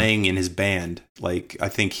started playing in his band, like I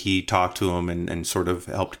think he talked to him and sort of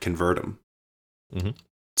helped convert him. Mm-hmm.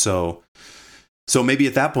 So maybe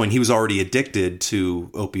at that point he was already addicted to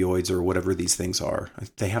opioids or whatever these things are.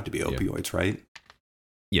 They have to be opioids, right?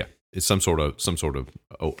 Yeah, it's some sort of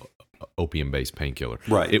opium-based painkiller.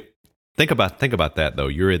 Right. Think about that though.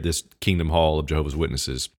 You're at this Kingdom Hall of Jehovah's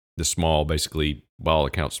Witnesses, this small, basically by all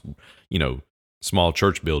accounts, small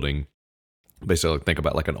church building. Basically, think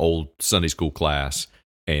about like an old Sunday school class,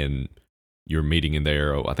 and you're meeting in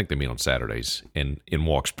there. I think they meet on Saturdays, and in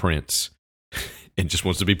walks Prince, and just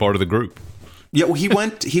wants to be part of the group. Yeah, well, he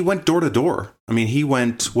went door to door. I mean, he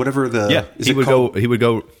went whatever the he would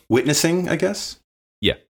go witnessing, I guess.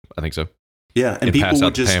 Yeah, I think so. Yeah, and people pass would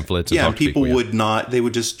out just pamphlets. And people would not. They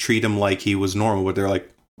would just treat him like he was normal, but they're like,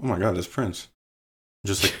 "Oh my God, that's Prince."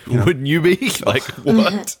 Just like, wouldn't you be like,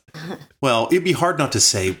 what? Well, it'd be hard not to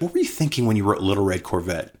say, what were you thinking when you wrote Little Red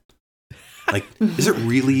Corvette? Like, is it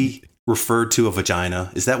really referred to a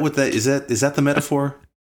vagina? Is that the metaphor?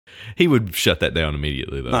 He would shut that down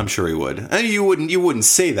immediately, though. I'm sure he would. And you wouldn't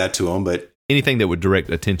say that to him, but anything that would direct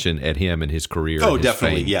attention at him and his career. Oh, and his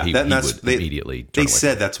definitely, fame, yeah. he would immediately. They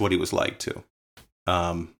said that's what he was like too.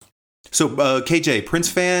 So KJ, Prince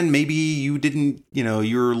fan? Maybe you didn't.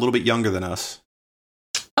 You're a little bit younger than us.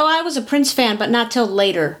 Oh, I was a Prince fan, but not till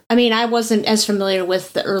later. I mean, I wasn't as familiar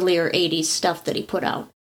with the earlier 80s stuff that he put out.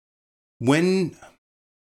 How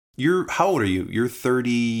old are you? You're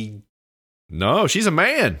 30. No, she's a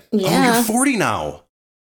man. Yeah. Oh, you're 40 now.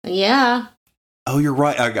 Yeah. Oh, you're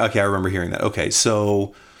right. Okay, I remember hearing that. Okay,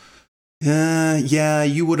 so, yeah,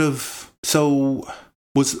 you would have. So,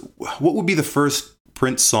 what would be the first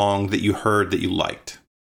Prince song that you heard that you liked?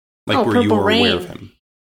 Like where Purple you were Rain. aware of him?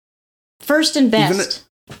 First and best.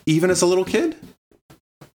 Even as a little kid?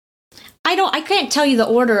 I can't tell you the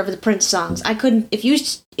order of the Prince songs. I couldn't. If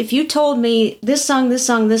you told me this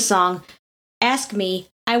song, ask me,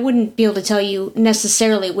 I wouldn't be able to tell you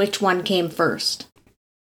necessarily which one came first.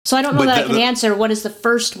 So I don't know I can answer what is the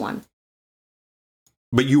first one.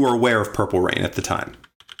 But you were aware of Purple Rain at the time?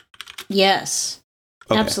 Yes.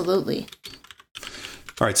 Okay. Absolutely.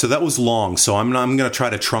 All right, so that was long, so I'm going to try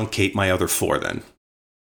to truncate my other 4 then.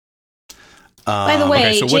 By the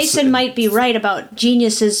way, so Jason might be right about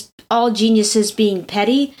all geniuses being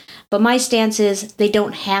petty, but my stance is they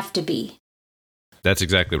don't have to be. That's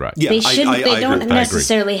exactly right. Yeah, they shouldn't. They don't agree.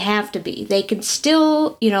 necessarily have to be. They can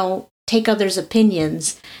still, take others'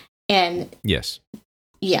 opinions, and yes,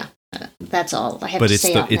 yeah, that's all I have but to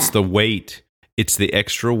say. It's the weight. It's the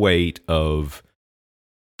extra weight of,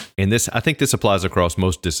 and this. I think this applies across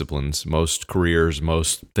most disciplines, most careers,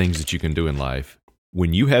 most things that you can do in life.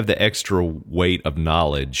 When you have the extra weight of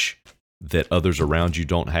knowledge that others around you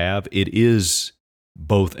don't have, it is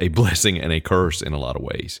both a blessing and a curse in a lot of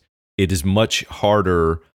ways. It is much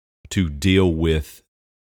harder to deal with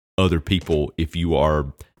other people if you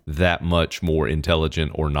are that much more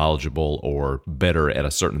intelligent or knowledgeable or better at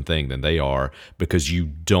a certain thing than they are, because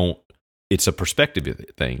it's a perspective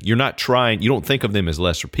thing. You don't think of them as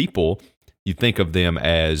lesser people. You think of them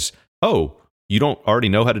as, oh, you don't already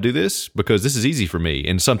know how to do this because this is easy for me.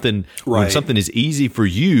 And when something is easy for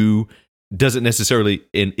you, doesn't necessarily,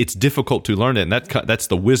 and it's difficult to learn it. And that's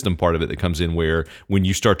the wisdom part of it that comes in, where when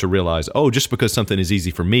you start to realize, oh, just because something is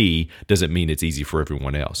easy for me doesn't mean it's easy for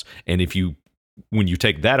everyone else. And when you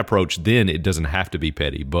take that approach, then it doesn't have to be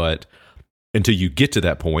petty. But until you get to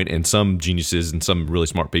that point, and some geniuses and some really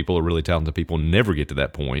smart people or really talented people never get to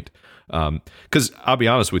that point. Because I'll be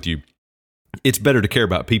honest with you, it's better to care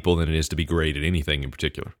about people than it is to be great at anything in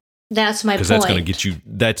particular. That's my point. Because that's going to get you.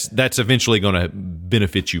 That's eventually going to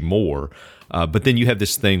benefit you more. But then you have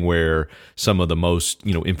this thing where some of the most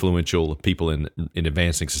influential people in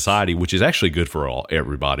advancing society, which is actually good for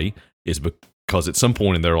everybody, is because at some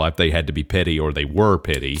point in their life they had to be petty or they were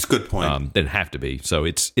petty. It's a good point. Didn't have to be. So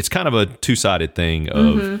it's kind of a two-sided thing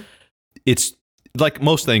of it's like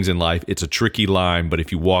most things in life. It's a tricky line, but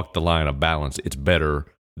if you walk the line of balance, it's better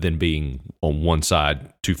than being on one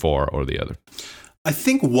side too far or the other. I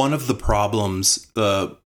think one of the problems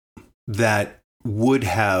that would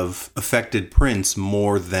have affected Prince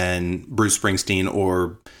more than Bruce Springsteen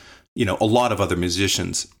or a lot of other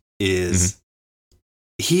musicians is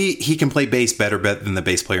he can play bass better than the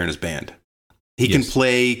bass player in his band. He can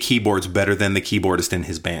play keyboards better than the keyboardist in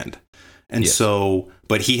his band. And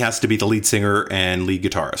but he has to be the lead singer and lead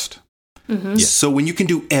guitarist. So when you can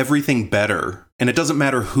do everything better, and it doesn't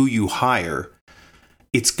matter who you hire,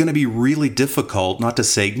 it's going to be really difficult not to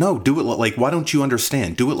say, no, do it like, why don't you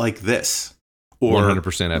understand? Do it like this. Or 100%,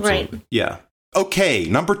 absolutely. Right. Yeah. Okay,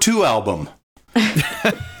 number 2 album.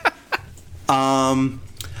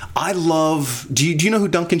 I love. Do you know who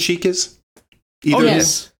Duncan Sheik is?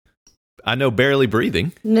 Yes. I know Barely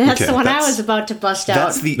Breathing. That's the one I was about to bust out.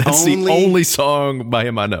 That's the only song by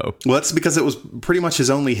him I know. Well, that's because it was pretty much his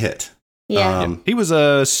only hit. Yeah. He was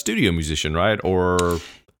a studio musician, right? Or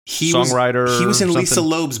songwriter? He was in something? Lisa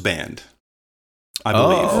Loeb's band, I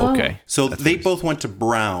believe. Oh, okay. So they both went to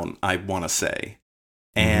Brown, I want to say.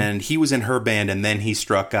 And he was in her band, and then he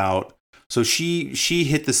struck out. So she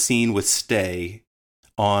hit the scene with Stay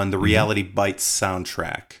on the Reality Bites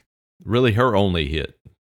soundtrack. Really her only hit.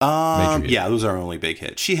 Major hit. Yeah, those are her only big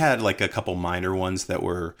hit. She had like a couple minor ones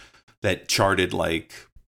that charted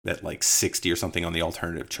at 60 or something on the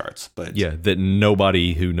alternative charts. But yeah, that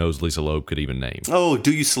nobody who knows Lisa Loeb could even name. Oh,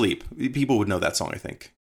 Do You Sleep? People would know that song, I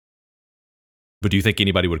think. But do you think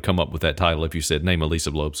anybody would come up with that title if you said name a Lisa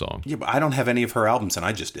Loeb song? Yeah, but I don't have any of her albums, and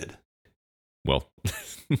I just did. Well,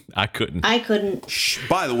 I couldn't.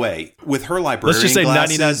 By the way, with her librarian let's just say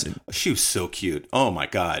glasses, 99. She was so cute. Oh my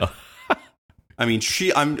god. I mean,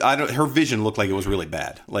 her vision looked like it was really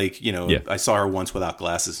bad. Like, I saw her once without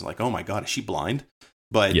glasses and like, oh my god, is she blind?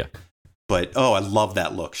 But I love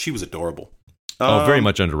that look. She was adorable. Very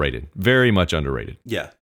much underrated. Very much underrated. Yeah.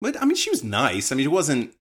 But I mean, she was nice. I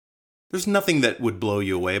mean, there's nothing that would blow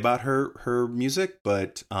you away about her music,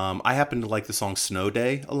 but I happen to like the song Snow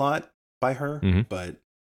Day a lot by her. But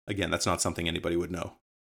again, that's not something anybody would know.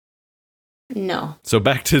 No. So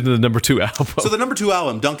back to the number 2 album. So the number 2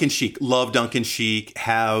 album, Duncan Sheik. Love Duncan Sheik.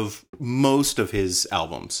 Have most of his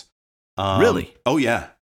albums. Really? Oh yeah.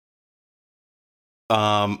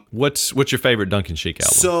 What's your favorite Duncan Sheik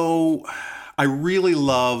album? So I really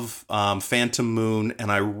love Phantom Moon,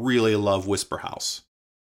 and I really love Whisper House.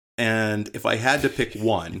 And if I had to pick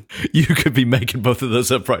one, you could be making both of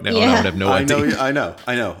those up right now, and I would have no idea. I know.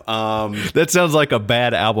 That sounds like a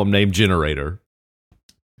bad album named Generator.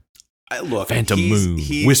 Look, Phantom Moon,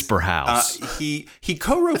 Whisper House. He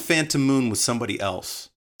co-wrote Phantom Moon with somebody else.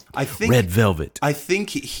 I think Red Velvet. I think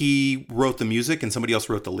he wrote the music and somebody else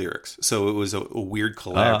wrote the lyrics. So it was a weird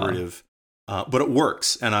collaborative, but it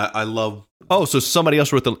works. And I love. Oh, so somebody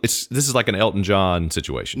else wrote this is like an Elton John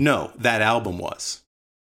situation. No, that album was.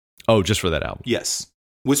 Oh, just for that album. Yes.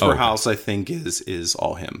 Whisper House, I think, is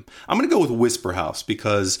all him. I'm going to go with Whisper House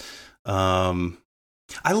because I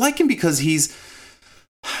like him because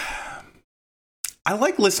I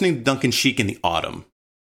like listening to Duncan Sheik in the autumn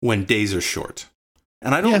when days are short.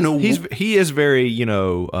 And I don't know. He is very,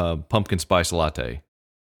 pumpkin spice latte.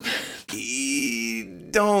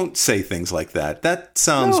 Don't say things like that. That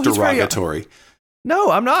sounds derogatory.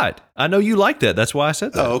 No, I'm not. I know you like that. That's why I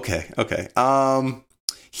said that. Oh, okay.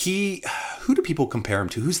 Who do people compare him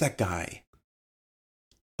to? Who's that guy?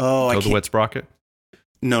 Oh, Toad the Wet Sprocket?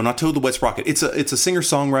 No, not Toad the Wet Sprocket. It's a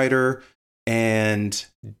singer-songwriter and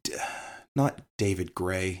not David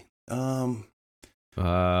Gray.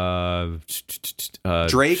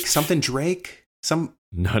 Drake? Something Drake?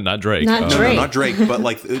 No, not Drake. Not Drake. No, not Drake, but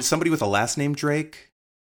like somebody with a last name Drake.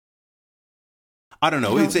 I don't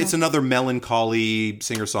know. It's another melancholy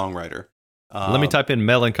singer-songwriter. Let me type in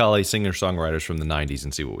melancholy singer-songwriters from the 90s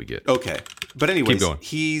and see what we get. Okay. But anyways, keep going.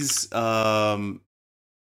 He's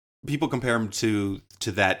people compare him to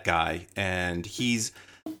that guy, and he's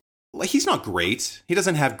not great. He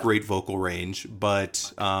doesn't have great vocal range,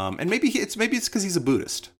 but and maybe it's because he's a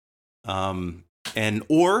Buddhist.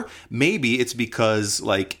 Or maybe it's because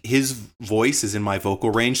like his voice is in my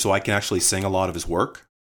vocal range, so I can actually sing a lot of his work.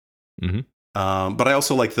 But I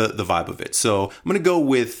also like the vibe of it. So I'm going to go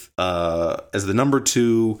with, as the number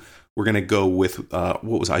 2, we're going to go with,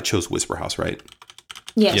 I chose Whisper House, right?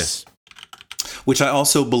 Yes. Which I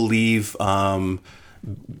also believe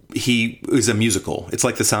he is a musical. It's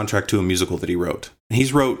like the soundtrack to a musical that he wrote.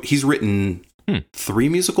 He's written 3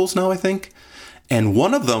 musicals now, I think. And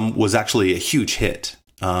one of them was actually a huge hit.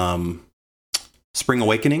 Spring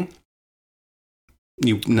Awakening.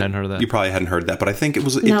 You hadn't heard of that. You probably hadn't heard that, but I think it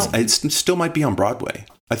was. No. It still might be on Broadway.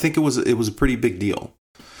 I think it was a pretty big deal.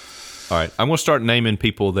 All right, I'm going to start naming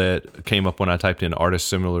people that came up when I typed in artists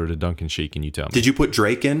similar to Duncan Sheik, and you tell me. Did you put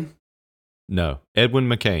Drake in? No. Edwin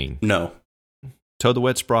McCain. No. Toe the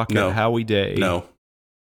Wet Sprocket. No. Howie Day. No.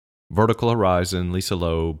 Vertical Horizon. Lisa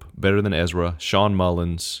Loeb. Better Than Ezra. Sean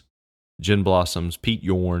Mullins. Gin Blossoms. Pete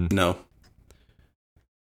Yorn. No.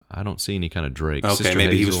 I don't see any kind of Drake. Okay, Sister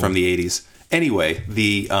maybe he Hazel. was from the 80s. Anyway,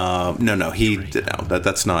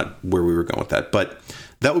 that's not where we were going with that. But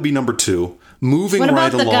that would be number 2. Moving What right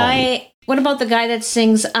about the along. guy? What about the guy that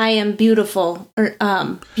sings "I Am Beautiful" or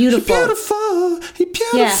 "Beautiful"? Beautiful,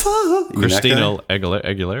 beautiful. Yeah. You mean that Christina guy?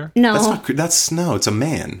 Aguilera? No, No, it's a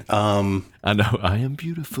man. I know. I am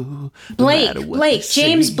beautiful. no Blake. matter what Blake. they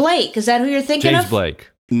James say. Blake. Is that who you're thinking James of?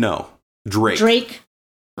 Blake. No, Drake. Drake.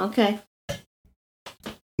 Okay.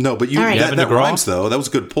 No, but All right. that Gavin DeGraw? rhymes though. That was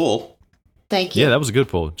a good pull. Thank you. Yeah, that was a good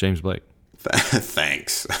pull. James Blake.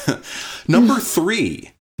 Thanks. Number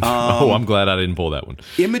 3. I'm glad I didn't pull that one.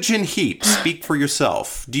 Imogen Heap. Speak for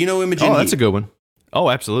yourself. Do you know Imogen Heap? Oh, that's a good one. Oh,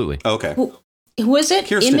 absolutely. Okay. Who is it?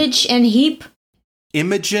 Kirsten. Image and Heap.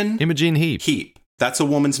 Imogen Imogene Heap. Heap. That's a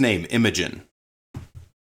woman's name. Imogen.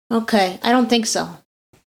 Okay, I don't think so.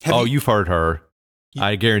 You've heard her.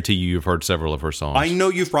 I guarantee you've heard several of her songs. I know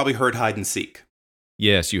you've probably heard Hide and Seek.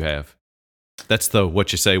 Yes, you have. That's the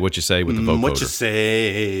what you say with the vocoder. What you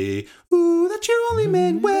say? Ooh, that you only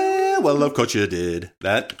meant well. Well, of course you did.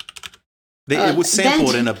 It was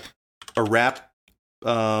sampled in a rap.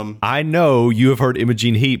 I know you have heard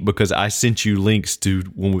Imogene Heap because I sent you links to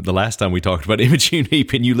the last time we talked about Imogene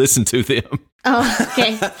Heap and you listened to them. Oh,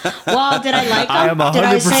 okay. Well, did I like them? I am 100% Did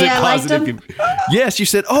I say I liked positive. them? Yes, you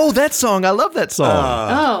said, "Oh, that song! I love that song."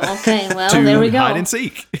 Oh, okay. Well, to there we go. Hide and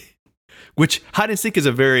Seek. Which Hide and Seek is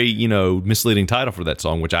a very, misleading title for that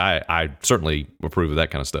song, which I certainly approve of that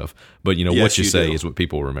kind of stuff. But, Yes, what you you say do. is what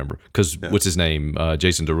people remember. Because what's his name?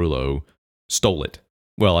 Jason Derulo stole it.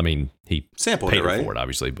 Well, I mean, he Sampled paid it, her right? for it,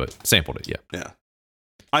 obviously, but sampled it, yeah. Yeah.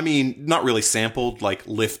 I mean, not really sampled, like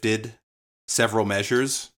lifted several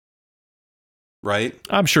measures, right?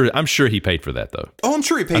 I'm sure he paid for that, though. Oh, I'm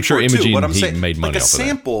sure he paid I'm sure for it too. Imogen What I'm Heap saying, made money like a off of that.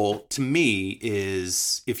 sample to me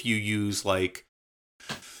is if you use like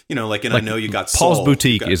in I Know You Got Paul's Soul.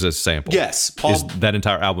 Boutique you got- is a sample. Yes, Paul's. That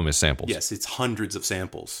entire album is samples. Yes, it's hundreds of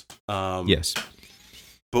samples. Yes.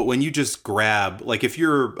 But when you just grab, like if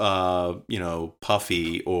you're,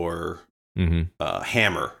 Puffy or Mm-hmm.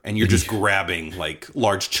 Hammer, and you're just grabbing like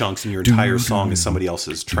large chunks, and your entire song is somebody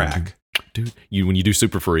else's track. Dude, when you do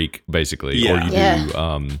Super Freak, basically, Yeah. or you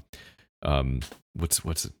Yeah. do what's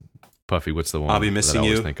Puffy? What's the one? I'll be that I missing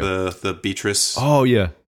always you. think of? The Beatrice. Oh yeah,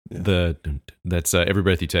 that's Every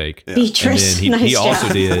Breath You Take. Yeah. Beatrice. And then he nice also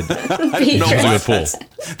job. did. Beatrice. That was a good pull. That was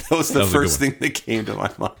the That was a good first one. thing that came to my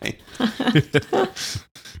mind.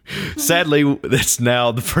 Sadly, that's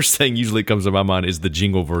now the first thing usually comes to my mind is the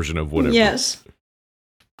jingle version of whatever. Yes.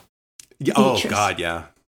 Yeah, oh Beatrice. God, yeah.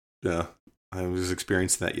 I was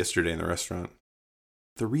experiencing that yesterday in the restaurant.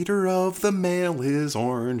 The reader of the mail is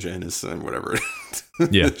orange and is whatever.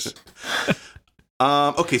 Yes.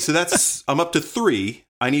 Okay, so I'm up to 3.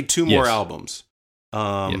 I need 2 more Yes. albums.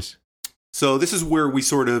 Yes. So this is where we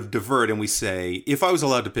sort of divert and we say, if I was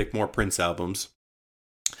allowed to pick more Prince albums,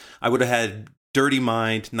 I would have had Dirty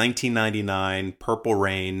Mind, 1999, Purple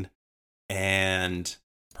Rain, and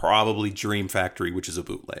probably Dream Factory, which is a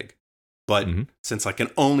bootleg. But Mhm. since I can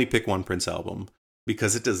only pick one Prince album,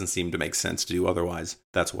 because it doesn't seem to make sense to do otherwise,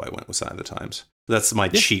 that's why I went with Sign of the Times. That's my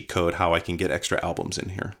cheat code, how I can get extra albums in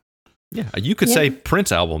here. Yeah. You could say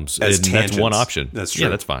Prince albums, As and that's one tangents. option. That's Yeah, true.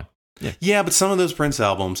 that's fine. Yeah, but some of those Prince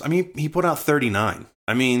albums, I mean, he put out 39.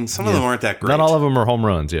 I mean, some of Yeah. them aren't that great. Not all of them are home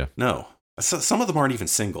runs. Yeah. No. Some of them aren't even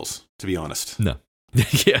singles, to be honest. No.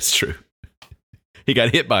 Yeah, it's true. He got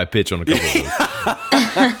hit by a pitch on a couple of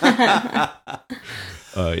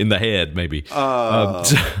those. In the head, maybe.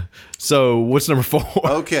 So what's number 4?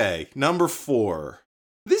 Okay, number 4.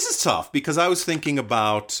 This is tough because I was thinking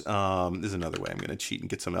about, there's another way I'm going to cheat and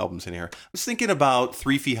get some albums in here. I was thinking about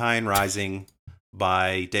 3 Feet High and Rising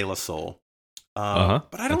by De La Soul. But I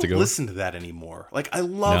That's a don't good one. listen to that anymore. Like, I I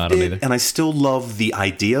loved don't it, either. and I still love the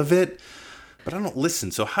idea of it, but I don't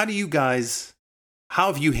listen. So how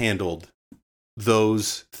have you handled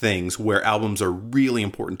those things where albums are really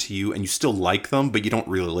important to you and you still like them, but you don't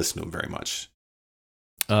really listen to them very much?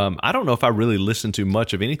 I don't know if I really listen to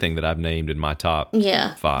much of anything that I've named in my top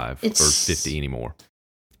 5 or 50 anymore.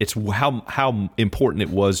 It's how important it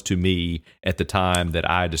was to me at the time that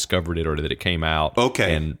I discovered it or that it came out.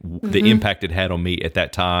 Okay. And the impact it had on me at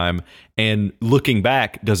that time. And looking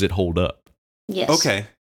back, does it hold up? Yes. Okay.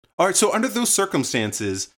 All right. So under those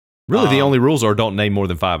circumstances, Really, the only rules are don't name more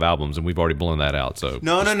than 5 albums, and we've already blown that out. So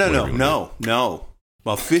no.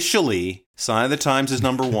 Well, officially, Sign of the Times is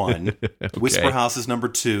number 1. Okay. Whisper House is number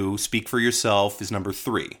 2. Speak for Yourself is number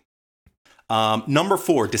 3. Number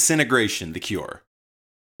 4, Disintegration, The Cure.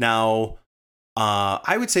 Now,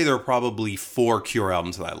 I would say there are probably 4 Cure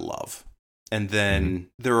albums that I love. And then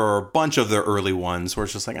there are a bunch of their early ones where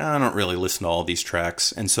it's just like, I don't really listen to all these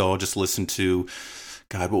tracks. And so I'll just listen to,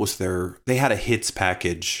 God, what was they had a hits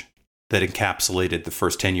package that encapsulated the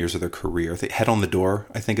first 10 years of their career. Head on the Door,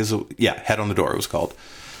 I think Head on the Door it was called.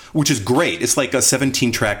 Which is great. It's like a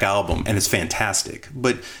 17-track album, and it's fantastic.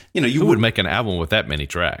 But, you would make an album with that many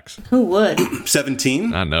tracks? Who would?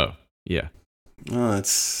 17? I know. Yeah.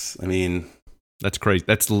 That's crazy.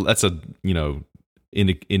 That's a, what am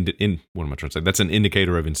I trying to say? That's an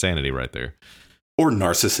indicator of insanity right there. Or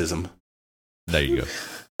narcissism. There you go.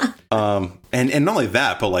 And not only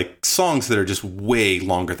that, but like songs that are just way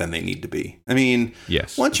longer than they need to be. I mean,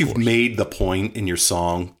 yes, once you've made the point in your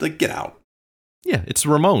song, like, get out. Yeah, it's the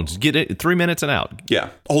Ramones. Get it 3 minutes and out. Yeah.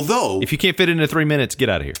 Although, if you can't fit it into 3 minutes, get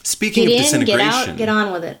out of here. Speaking of disintegration, get out, get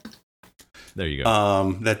on with it. There you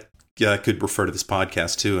go. That could refer to this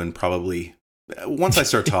podcast too, and probably once I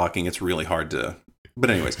start talking, it's really hard to. But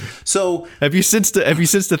anyways, so have you sensed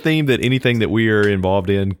the theme that anything that we are involved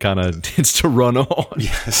in kind of tends to run on?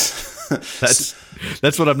 Yes,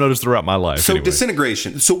 that's what I've noticed throughout my life. So anyway.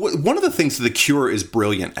 Disintegration. So one of the things that The Cure is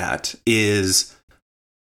brilliant at is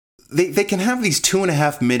they can have these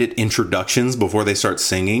 2.5-minute introductions before they start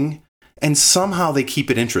singing, and somehow they keep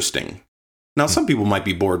it interesting. Now, some people might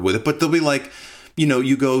be bored with it, but they'll be like,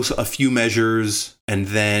 you go a few measures and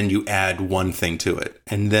then you add one thing to it.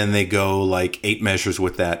 And then they go like 8 measures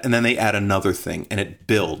with that. And then they add another thing, and it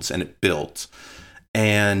builds and it builds.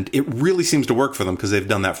 And it really seems to work for them because they've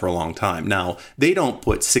done that for a long time. Now, they don't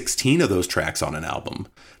put 16 of those tracks on an album.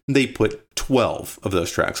 They put 12 of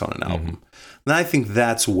those tracks on an album. And I think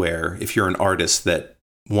that's where, if you're an artist that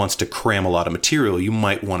wants to cram a lot of material, you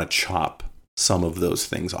might want to chop some of those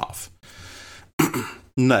things off.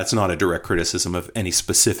 That's not a direct criticism of any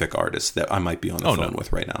specific artist that I might be on the phone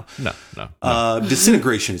with right now. No.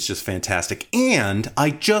 Disintegration is just fantastic. And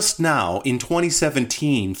I just now, in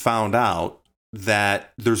 2017, found out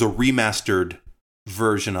that there's a remastered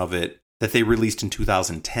version of it that they released in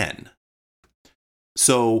 2010.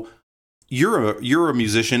 So you're a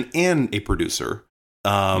musician and a producer.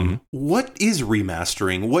 What is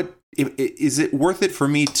remastering? What is it worth it for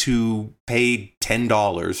me to pay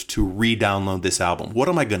 $10 to re-download this album? What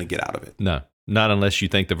am I going to get out of it? No, not unless you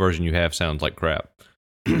think the version you have sounds like crap.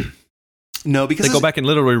 No, because they go back and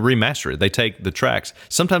literally remaster it. They take the tracks.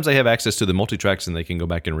 Sometimes they have access to the multi-tracks and they can go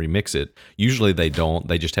back and remix it. Usually they don't.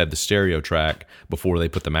 They just have the stereo track before they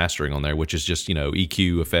put the mastering on there, which is just,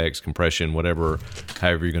 EQ, effects, compression, whatever,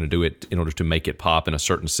 however you're going to do it in order to make it pop in a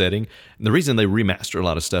certain setting. And the reason they remaster a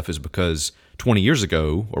lot of stuff is because 20 years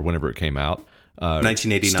ago, or whenever it came out,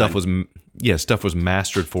 1989, stuff was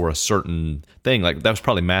mastered for a certain thing. Like that was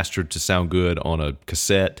probably mastered to sound good on a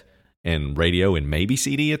cassette and radio and maybe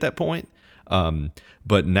CD at that point.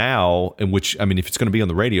 But now, if it's going to be on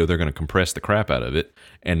the radio, they're going to compress the crap out of it.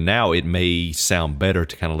 And now it may sound better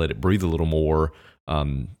to kind of let it breathe a little more.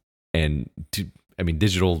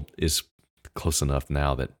 Digital is close enough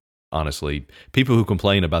now that honestly, people who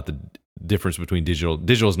complain about the difference between digital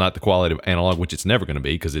is not the quality of analog, which it's never going to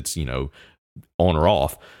be because it's, on or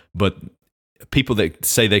off. But people that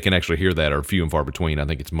say they can actually hear that are few and far between. I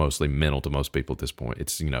think it's mostly mental to most people at this point.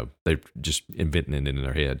 It's, they're just inventing it in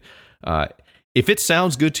their head. If it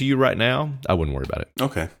sounds good to you right now, I wouldn't worry about it.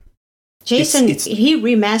 Okay. Jason, he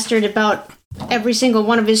remastered about every single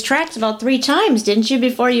one of his tracks about 3 times, didn't you,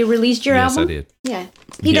 before you released your album? Yes, I did. Yeah.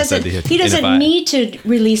 He doesn't need to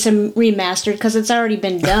release a remastered because it's already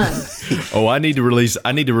been done. I need to release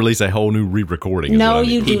a whole new re-recording. No,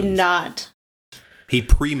 you do not. He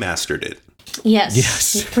pre-mastered it.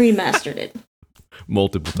 Yes. He pre-mastered it.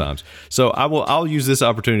 Multiple times. So I'll use this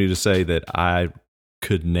opportunity to say that I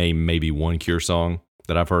could name maybe one Cure song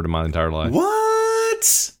that I've heard in my entire life.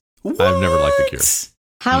 What? I've never liked the Cure.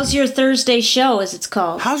 How's Your Thursday Show, as it's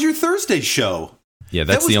called? How's Your Thursday Show? Yeah,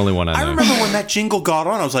 that's the only one I know. I remember when that jingle got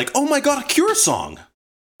on, I was like, oh my God, a Cure song.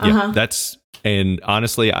 Yeah, and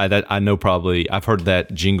honestly, I know probably, I've heard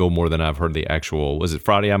that jingle more than I've heard the actual, was it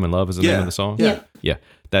Friday I'm in Love is the name of the song? Yeah. Yeah,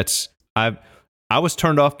 I was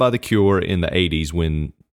turned off by The Cure in the 80s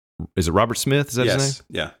when, is it Robert Smith? Is that his name? Yes.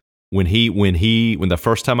 Yeah. When the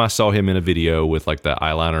first time I saw him in a video with like the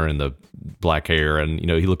eyeliner and the black hair, and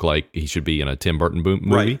he looked like he should be in a Tim Burton movie.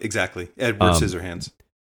 Right, exactly. Edward Scissorhands.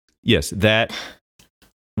 Yes, that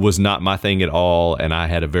was not my thing at all, and I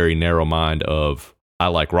had a very narrow mind of I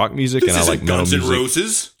like rock music and I like metal Guns music. N'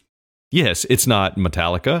 Roses. Yes, it's not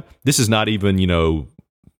Metallica. This is not even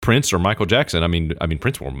Prince or Michael Jackson. I mean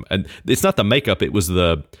Prince wore, and it's not the makeup. It was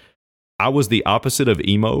I was the opposite of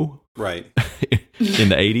emo. Right. In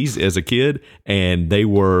the 80s as a kid, and they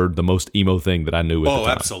were the most emo thing that I knew at the time. Oh,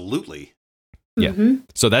 absolutely. Yeah. Mm-hmm.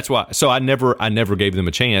 So that's why. So I never gave them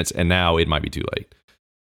a chance, and now it might be too late.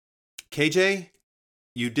 KJ,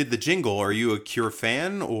 you did the jingle. Are you a Cure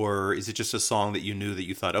fan, or is it just a song that you knew that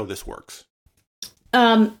you thought, oh, this works?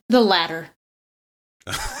 The latter.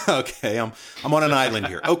 Okay, I'm on an island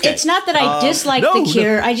here. Okay. It's not that I dislike The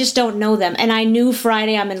Cure. I just don't know them. And I knew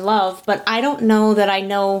Friday I'm in Love, but I don't know that I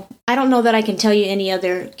don't know that I can tell you any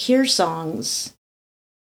other Cure songs.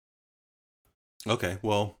 Okay,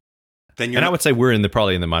 well, then you're And I would say we're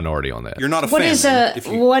probably in the minority on that. you're not a What fan. is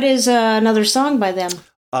then, what is another song by them?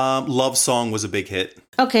 Love Song was a big hit.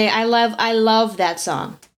 Okay, I love that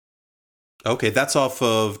song. Okay, that's off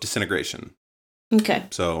of Disintegration. Okay.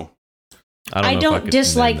 So I don't could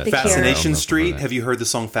dislike name The that. Cure. Fascination I don't know if I've heard Street. that. Have you heard the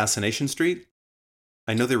song Fascination Street?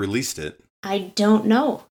 I know they released it. I don't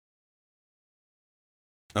know.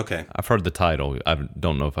 Okay. I've heard the title. I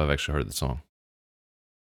don't know if I've actually heard the song.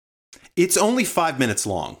 It's only 5 minutes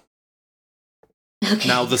long. Okay.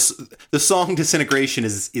 Now, the song Disintegration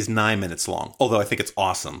is 9 minutes long, although I think it's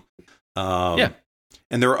awesome. Yeah.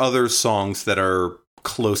 And there are other songs that are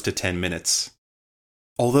close to 10 minutes,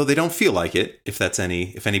 although they don't feel like it, if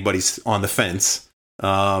anybody's on the fence.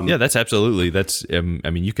 Yeah, that's absolutely. That's. I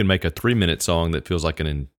mean, you can make a 3-minute song that feels like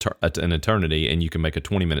an eternity, and you can make a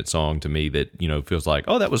 20-minute song to me that feels like,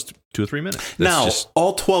 oh, that was 2 or 3 minutes. That's Now,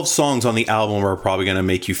 all 12 songs on the album are probably going to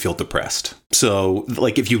make you feel depressed. So,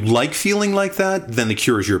 like, if you like feeling like that, then The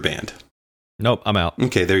Cure is your band. Nope, I'm out.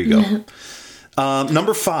 Okay, there you go.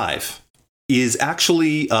 Number 5 is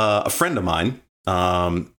actually a friend of mine,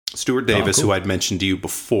 Stuart Davis, cool. who I'd mentioned to you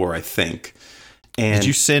before, I think. And Did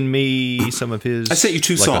you send me some of his? I sent you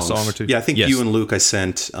 2 songs. A song or two? Yeah, I think Yes. you and Luke, I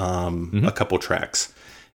sent a couple tracks.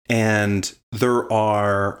 And there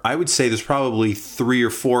are, I would say there's probably 3 or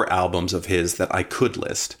 4 albums of his that I could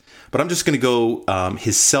list. But I'm just going to go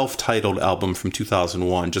his self-titled album from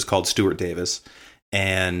 2001, just called Stuart Davis,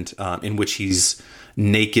 and in which he's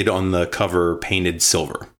naked on the cover, painted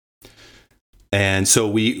silver. And so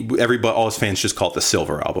all his fans just call it the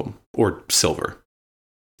Silver album, or Silver.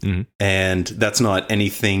 Mm-hmm. And that's not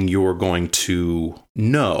anything you're going to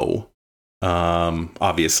know,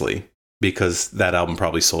 obviously, because that album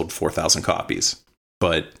probably sold 4,000 copies.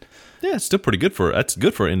 But Yeah, it's still pretty good that's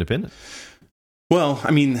good for independent. well, I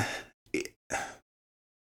mean,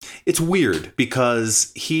 it's weird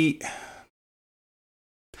because he's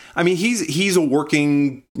a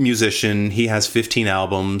working musician. He has 15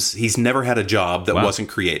 albums. He's never had a job that wasn't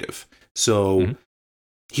creative. So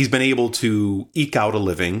he's been able to eke out a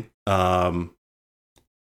living,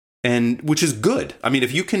 and which is good. I mean,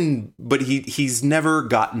 if you can, but he's never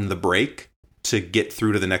gotten the break to get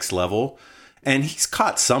through to the next level, and he's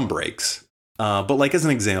caught some breaks. But like as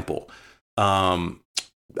an example, I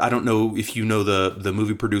don't know if you know the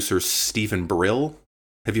movie producer Stephen Brill.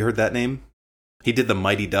 Have you heard that name? He did the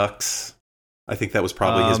Mighty Ducks. I think that was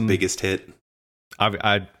probably his biggest hit.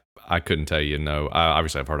 I couldn't tell you. No,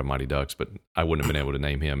 obviously I've heard of Mighty Ducks, but I wouldn't have been able to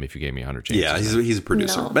name him if you gave me 100 chances. Yeah, he's a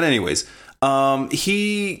producer. No. But anyways,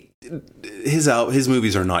 his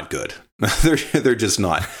movies are not good. they're just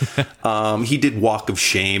not. He did Walk of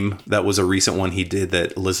Shame. That was a recent one he did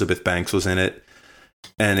that Elizabeth Banks was in it.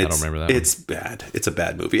 And I don't remember that one. It's bad. It's a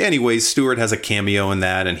bad movie. Anyways, Stewart has a cameo in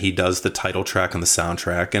that, and he does the title track on the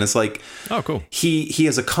soundtrack. And it's like, oh, cool. He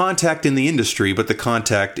has a contact in the industry, but the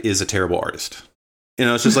contact is a terrible artist.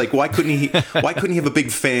 It's just like, why couldn't he have a big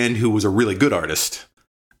fan who was a really good artist?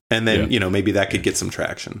 And then, maybe that could get some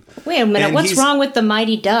traction. Wait a minute, And what's wrong with the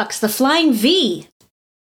Mighty Ducks? The Flying V.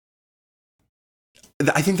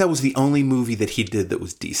 I think that was the only movie that he did that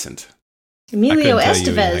was decent. Emilio I couldn't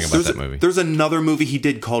tell you anything Estevez. about that movie. There's another movie he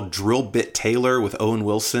did called Drill Bit Taylor with Owen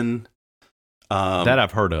Wilson. That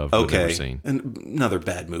I've heard of. But never Okay, seen. and another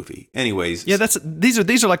bad movie. Anyways, Yeah, these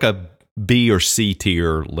are like a B or C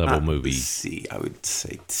tier level movie. C, I would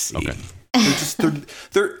say C. Okay. They're just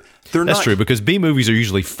they're That's not true, because B movies are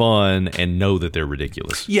usually fun and know that they're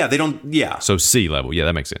ridiculous. Yeah, they don't. Yeah, So C level, yeah,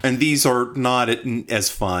 that makes sense. and these are not as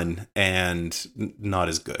fun and not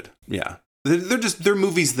as good. Yeah. They're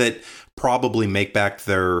movies that probably make back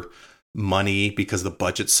their money because the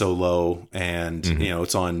budget's so low, and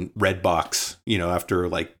it's on Redbox. After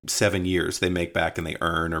like 7 years, they make back and they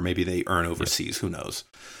earn, or maybe they earn overseas. Who knows?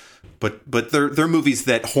 But they're movies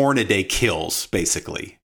that Hornaday kills,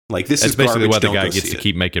 basically. Like this That's is basically garbage, why the don't guy go gets see to it.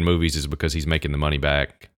 keep making movies is because he's making the money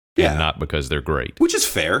back, Yeah. and not because they're great. Which is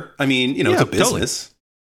fair. I mean, it's a business. Totally.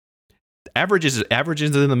 Average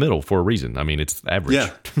is in the middle for a reason. I mean, it's average.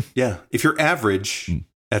 Yeah, yeah. If you're average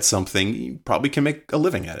at something, you probably can make a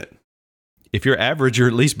living at it. If you're average, you're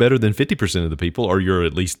at least better than 50% of the people, or you're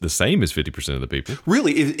at least the same as 50% of the people.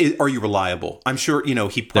 Really, are you reliable? I'm sure,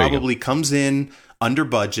 he probably comes in under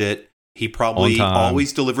budget. He probably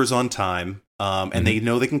always delivers on time, and they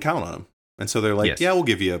know they can count on him. And so they're like, yeah, we'll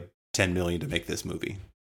give you $10 million to make this movie.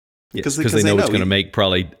 Because they know it's going to make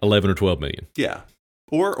probably 11 or 12 million. Yeah.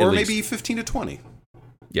 Or maybe 15 to 20.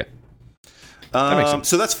 Yeah. That makes sense.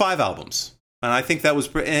 So that's 5 albums. And I think that was...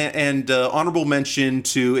 And honorable mention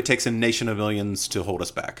to It Takes a Nation of Millions to Hold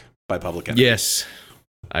Us Back by Public Enemy. Yes.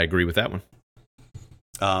 I agree with that one.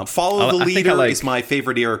 Follow the Leader is my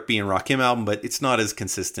favorite Eric B. and Rakim album, but it's not as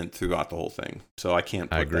consistent throughout the whole thing. So I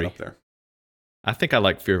can't put that up there. I think I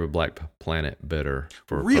like Fear of a Black Planet better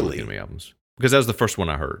for Public Enemy albums. Because that was the first one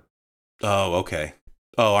I heard. Oh, okay.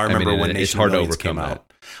 Oh, I remember when Nation of Millions came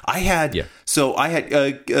out. I had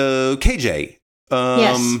KJ.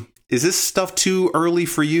 Yes. Is this stuff too early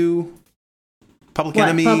for you? Public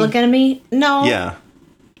Enemy? Public Enemy? No. Yeah.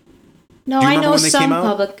 No, I know some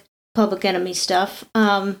Public Enemy stuff.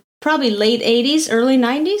 Probably late 80s, early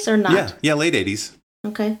 90s, or not? Yeah, late 80s.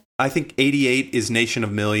 Okay. I think 88 is Nation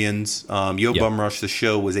of Millions. Yo Bum Rush, the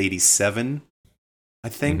show, was 87, I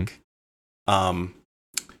think. Mm-hmm.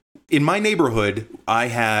 In my neighborhood, I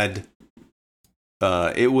had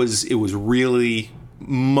it was really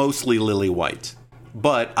mostly Lily White,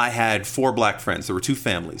 but I had 4 black friends. There were 2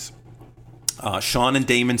 families, Sean and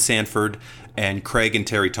Damon Sanford, and Craig and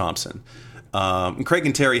Terry Thompson. And Craig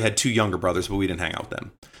and Terry had 2 younger brothers, but we didn't hang out with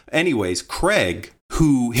them. Anyways, Craig,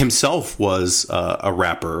 who himself was a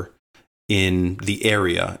rapper in the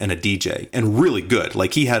area and a DJ, and really good,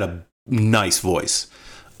 like he had a nice voice.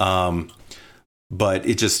 But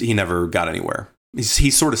he never got anywhere.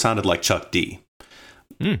 He sort of sounded like Chuck D.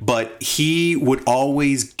 But he would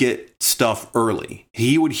always get stuff early.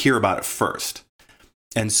 He would hear about it first.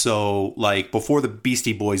 And so, like, before the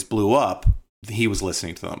Beastie Boys blew up, he was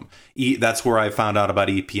listening to them. That's where I found out about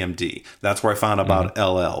EPMD. That's where I found out about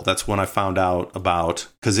LL. That's when I found out about,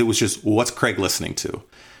 because it was just, what's Craig listening to?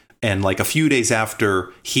 And like a few days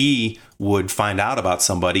after he would find out about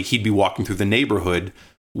somebody, he'd be walking through the neighborhood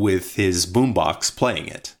with his boombox playing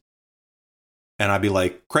it. And I'd be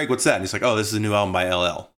like, Craig, what's that? And he's like, oh, this is a new album by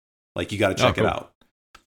LL. Like, you got to check it out.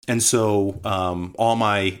 And so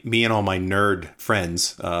me and all my nerd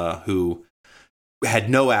friends who had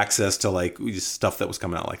no access to like stuff that was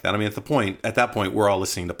coming out like that. I mean, at that point, we're all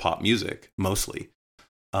listening to pop music mostly.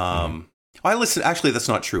 Actually, that's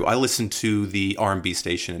not true. I listened to the R&B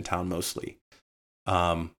station in town mostly.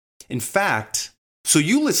 In fact, so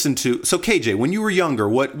KJ, when you were younger,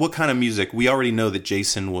 what kind of music? We already know that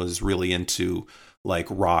Jason was really into like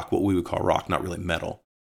rock, what we would call rock, not really metal.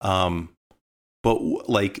 But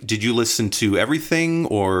like, did you listen to everything,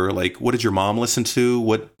 or like, what did your mom listen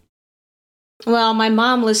to? Well, my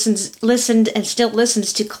mom listened and still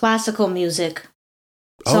listens to classical music.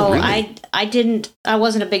 So really? I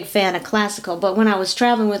wasn't a big fan of classical, but when I was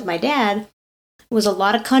traveling with my dad, it was a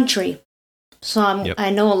lot of country. So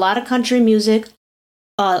I know a lot of country music,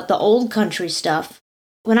 the old country stuff.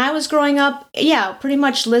 When I was growing up, pretty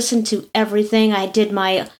much listened to everything. I did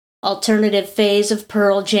my alternative phase of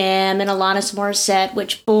Pearl Jam and Alanis Morissette,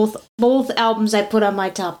 which both albums I put on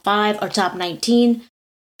my top 5 or top 19.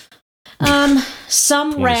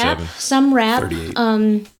 Some rap,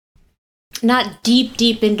 not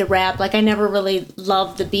deep into rap. Like, I never really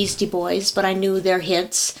loved the Beastie Boys, but I knew their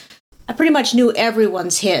hits. I pretty much knew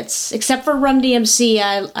everyone's hits, except for Run DMC.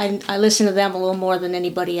 I listened to them a little more than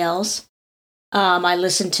anybody else. I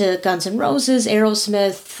listened to Guns N' Roses,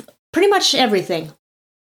 Aerosmith, pretty much everything.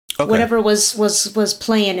 Okay. Whatever was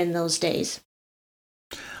playing in those days.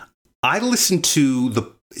 I listened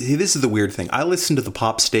to this is the weird thing. I listened to the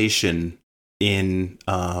pop station in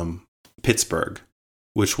Pittsburgh,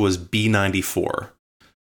 which was B94.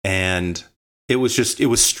 And it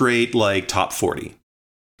was straight like top 40.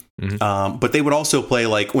 Mm-hmm. But they would also play,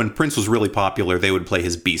 like, when Prince was really popular, they would play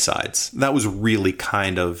his B-sides. That was really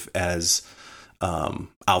kind of as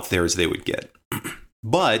out there as they would get.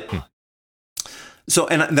 But so,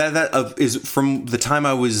 and that is from the time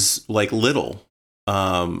I was like little.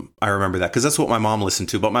 I remember that because that's what my mom listened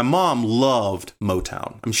to. But my mom loved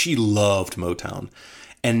Motown. I mean, she loved Motown.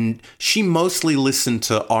 And she mostly listened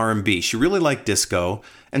to R&B. She really liked disco.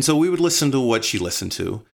 And so we would listen to what she listened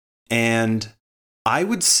to. And I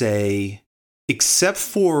would say, except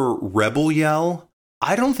for Rebel Yell,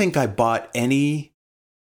 I don't think I bought a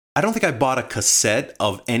cassette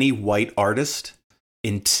of any white artist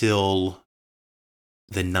until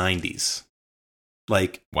the 90s.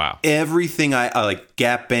 Like, wow. Everything I like,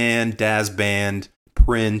 Gap Band, Daz Band,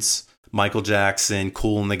 Prince, Michael Jackson,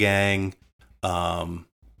 Kool and the Gang,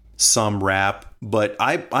 some rap, but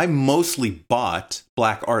I mostly bought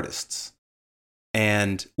black artists,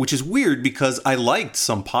 and which is weird because I liked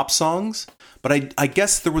some pop songs, but I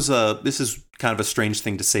guess this is kind of a strange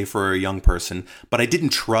thing to say for a young person, but I didn't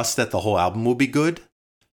trust that the whole album would be good.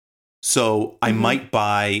 So I might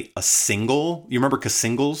buy a single. You remember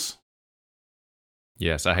singles?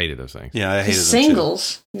 Yes, I hated those things. Yeah, I hated them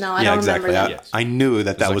singles. No, I don't exactly. remember that. I knew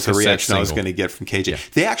that like was the reaction single. I was going to get from KJ. Yeah.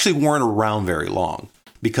 They actually weren't around very long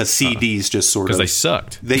because CDs just sort of... Because they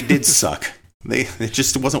sucked. They did suck. It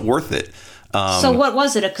just wasn't worth it. So what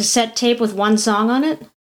was it? A cassette tape with one song on it?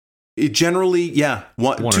 It generally, yeah,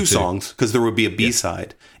 one or two songs, because there would be a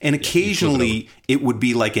B-side. And occasionally it would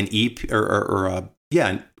be like an EP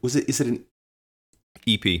is it an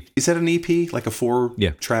EP. Is that an EP? Like a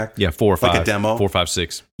 4-track? Yeah, 4 or 5. Like a demo? 4, 5,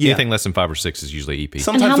 6. Yeah. Anything less than 5 or 6 is usually EP.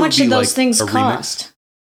 Sometimes and how it would much be did those like things a remix. cost?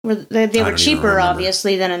 They I were don't cheaper, even remember.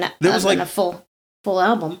 obviously, than a full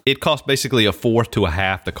album. It cost basically a fourth to a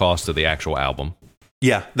half the cost of the actual album.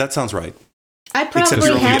 Yeah, that sounds right. I Except probably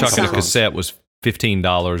you're only had Talking some. a cassette was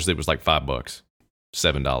 $15. It was like $5,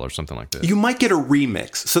 $7, something like that. You might get a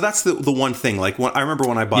remix. So that's the one thing. Like I remember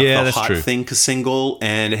when I bought the Hot true. Thing single,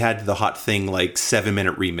 and it had the Hot Thing like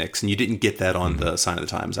 7-minute remix, and you didn't get that on the Sign of the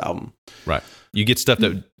Times album. Right. You get stuff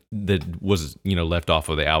that was left off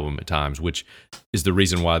of the album at times, which is the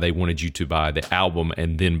reason why they wanted you to buy the album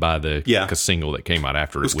and then buy the single that came out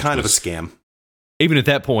after it. It was kind of a scam. Even at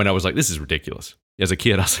that point, I was like, "This is ridiculous." As a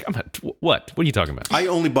kid, I was like, "What? What are you talking about?" I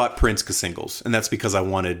only bought Prince singles, and that's because I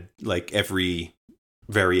wanted like every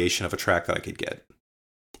variation of a track that I could get.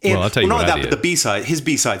 And, I'll tell you what I did. But the B-side, his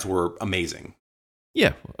B-sides were amazing.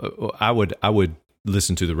 Yeah, I would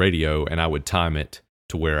listen to the radio and I would time it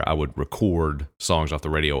to where I would record songs off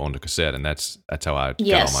the radio onto cassette, and that's how I got all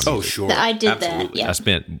my music. Oh, sure. I did Absolutely. that. Yeah. I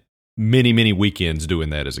spent many weekends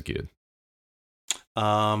doing that as a kid.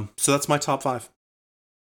 So that's my top 5.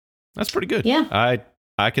 That's pretty good. Yeah.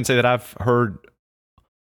 I can say that I've heard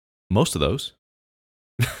most of those.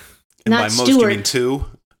 And Not by most, Stewart. you mean 2?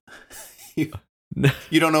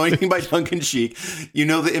 You don't know anything by Tongue in Cheek. You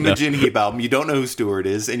know the Imogen Heap album. You don't know who Stewart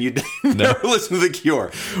is, and you never listen to The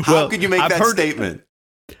Cure. How could you make that statement?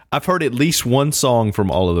 I've heard at least one song from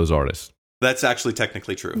all of those artists. That's actually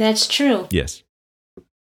technically true. That's true. Yes.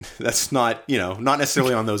 That's not, not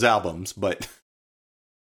necessarily on those albums, but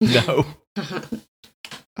No.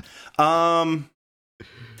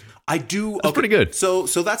 I do. That's pretty good. So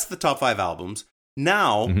that's the top 5 albums.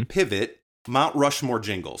 Now, Mhm. pivot, Mount Rushmore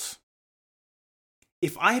jingles.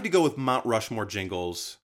 If I had to go with Mount Rushmore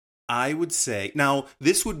jingles, I would say, now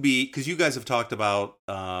this would be, because you guys have talked about,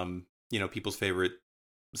 people's favorite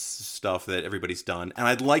stuff that everybody's done. And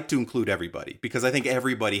I'd like to include everybody, because I think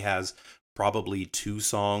everybody has probably 2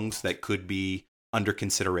 songs that could be under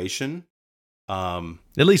consideration. At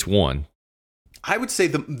least one. I would say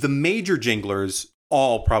the major jinglers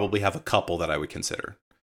all probably have a couple that I would consider.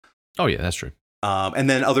 Oh, yeah, that's true. And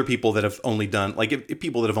then other people that have only done, like if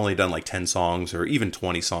people that have only done like 10 songs or even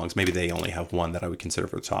 20 songs, maybe they only have one that I would consider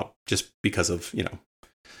for the top, just because of,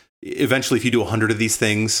 eventually if you do 100 of these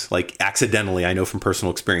things, like accidentally, I know from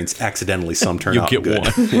personal experience, accidentally some turn out good. You'll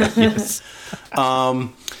get one. Yes.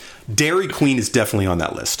 Dairy Queen is definitely on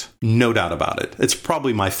that list. No doubt about it. It's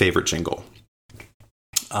probably my favorite jingle.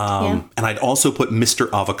 And I'd also put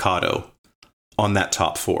Mr. Avocado on that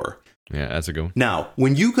top 4. Yeah, that's a good one. Now,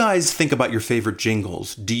 when you guys think about your favorite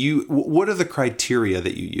jingles, what are the criteria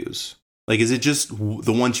that you use? Like, is it just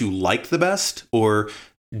the ones you like the best? Or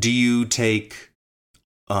do you take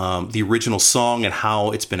the original song and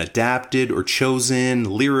how it's been adapted or chosen,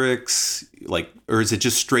 lyrics, or is it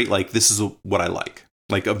just straight like, this is what I like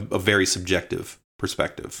a very subjective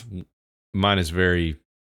perspective? Mine is very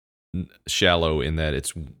shallow in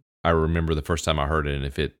that I remember the first time I heard it, and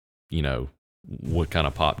if it, what kind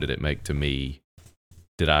of pop did it make to me?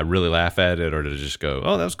 Did I really laugh at it, or did I just go,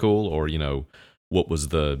 oh, that was cool? Or,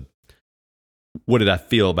 what did I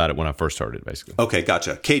feel about it when I first heard it, basically? Okay,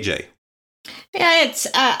 gotcha. KJ. Yeah,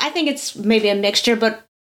 I think it's maybe a mixture, but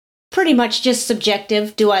pretty much just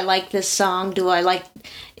subjective. Do I like this song? Do I like,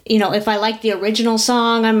 if I like the original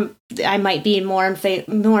song, I might be more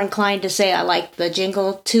inclined to say I like the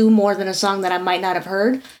jingle too more than a song that I might not have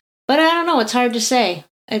heard. But I don't know. It's hard to say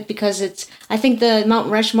because I think the Mount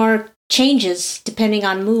Rushmore changes depending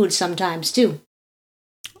on mood sometimes too.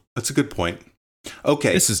 That's a good point.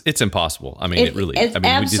 Okay, it's impossible. I mean, it's we did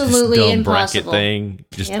absolutely this dumb impossible. bracket thing,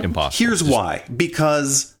 just impossible. Here's why: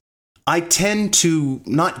 because I tend to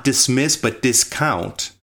not dismiss but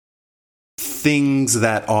discount things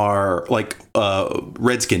that are like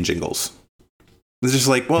Redskin jingles. It's just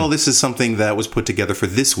like, well, this is something that was put together for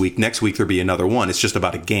this week. Next week there'll be another one. It's just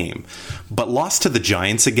about a game. But Lost to the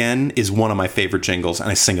Giants again is one of my favorite jingles, and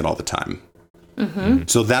I sing it all the time. Mm-hmm.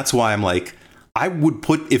 So that's why I'm like, I would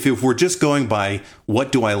put, if we're just going by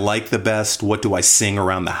what do I like the best, what do I sing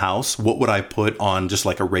around the house, what would I put on just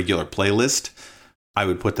like a regular playlist? I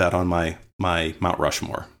would put that on my Mount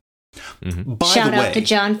Rushmore. Mm-hmm. Shout out to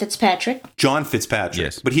John Fitzpatrick. John Fitzpatrick.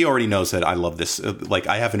 Yes. But he already knows that I love this. Like,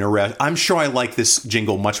 I have I'm sure I like this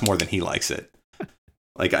jingle much more than he likes it.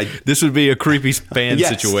 Like, this would be a creepy fan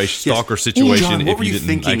situation, stalker situation, John, if you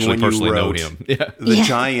didn't actually personally know him. Yeah. The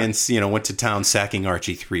Giants, went to town sacking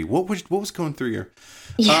Archie 3. What was going through your...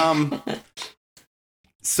 I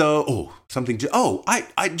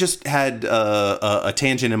just had a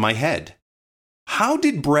tangent in my head. How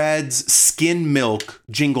did Brad's Skin Milk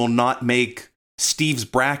jingle not make Steve's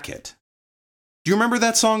bracket? Do you remember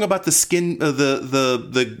that song about the skin?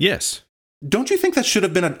 The Yes. Don't you think that should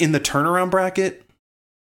have been in the turnaround bracket?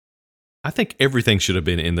 I think everything should have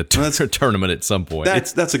been in the tournament at some point.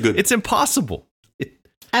 That's a good. It's impossible.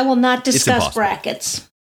 I will not discuss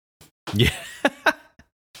brackets. Yeah.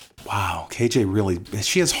 Wow, KJ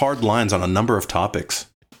she has hard lines on a number of topics.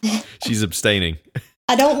 She's abstaining.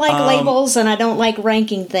 I don't like labels, and I don't like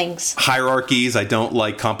ranking things. Hierarchies. I don't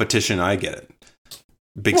like competition. I get it.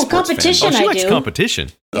 Big sports competition. Fan. She likes competition.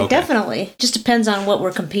 Yeah, okay. Definitely. Just depends on what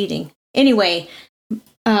we're competing. Anyway,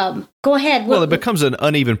 go ahead. Well, it becomes an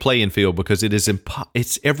uneven playing field because it is.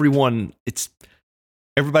 It's everyone. It's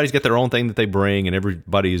everybody's got their own thing that they bring, and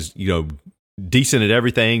everybody is decent at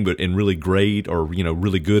everything, but and really great or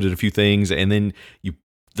really good at a few things, and then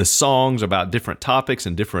the songs about different topics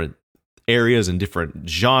and different areas and different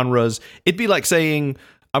genres. It'd be like saying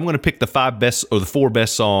I'm going to pick the 5 best or the 4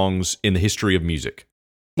 best songs in the history of music.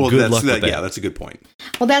 Well, good luck with that. Yeah, that's a good point.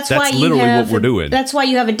 Well, that's why literally what we're doing. That's why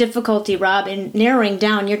you have a difficulty, Rob, in narrowing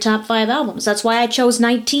down your top 5 albums. That's why I chose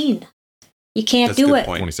 19. You can't do it.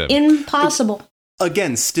 27. Impossible.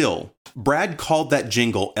 Again, still, Brad called that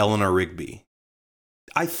jingle Eleanor Rigby.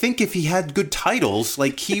 I think if he had good titles,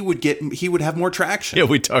 like he would have more traction. Yeah,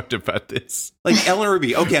 we talked about this. Like Eleanor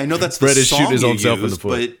Rigby. Okay, I know that's the Brad is song shooting his you own self in the use,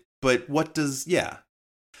 foot. but what does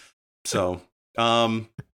So,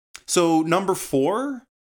 so number 4,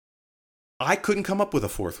 I couldn't come up with a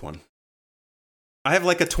 4th one. I have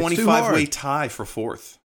like a 25-way tie for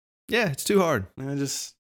 4th. Yeah, it's too hard.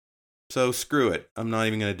 So screw it. I'm not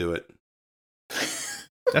even going to do it.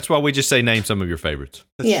 That's why we just say name some of your favorites.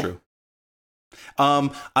 That's true.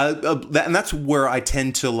 And that's where I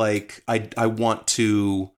tend to like. I want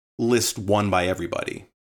to list one by everybody.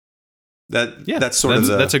 That's sort of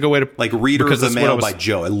that's a good way to like Reader of the Mail by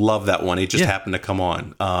Joe. I love that one. It just happened to come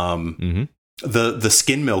on. The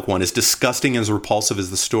Skin Milk one, as disgusting and as repulsive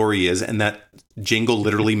as the story is, and that jingle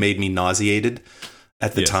literally made me nauseated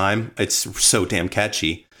at the time. It's so damn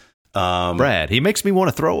catchy. Brad, he makes me want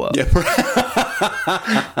to throw up. Yeah.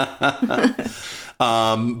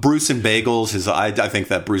 Bruce and Bagels I think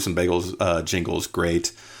that Bruce and Bagels jingle is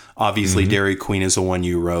great. Obviously, Dairy Queen is the one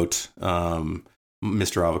you wrote.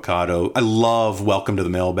 Mr. Avocado. I love Welcome to the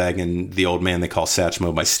Mailbag and The Old Man They Call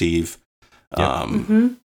Satchmo by Steve.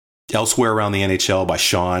 Elsewhere Around the NHL by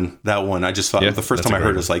Sean. That one, I just thought the first time I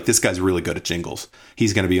heard it was like, this guy's really good at jingles.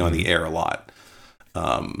 He's going to be on the air a lot.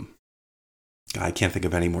 I can't think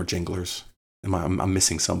of any more jinglers. I'm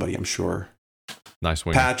missing somebody, I'm sure. Nice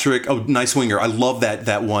Winger. Patrick. Oh, Nice Winger. I love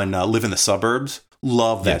that one. Live in the Suburbs.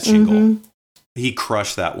 Love that jingle. He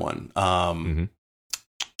crushed that one.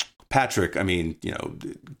 Patrick, I mean,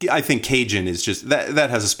 I think Cajun is just that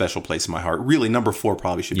has a special place in my heart. Really, number 4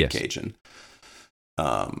 probably should be Cajun.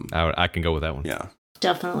 I can go with that one. Yeah,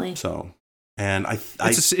 definitely. So, and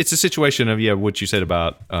it's a situation of what you said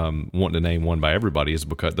about wanting to name one by everybody is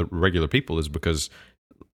because the regular people is because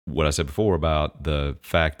what I said before about the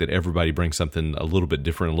fact that everybody brings something a little bit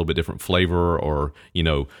different flavor, or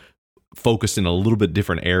focused in a little bit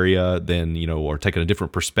different area than or taking a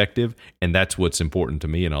different perspective, and that's what's important to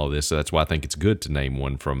me in all this. So that's why I think it's good to name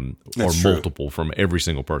one from multiple from every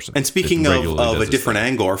single person. And speaking of a different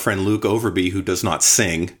angle, our friend Luke Overby, who does not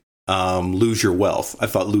sing, Lose Your Wealth. I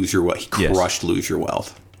thought Lose Your Wealth. He crushed Lose Your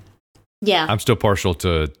Wealth. Yeah. I'm still partial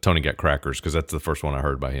to Tony Got Crackers because that's the first one I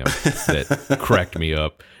heard by him that cracked me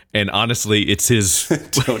up. And honestly, it's his. I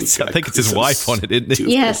think it's his wife on it, isn't it?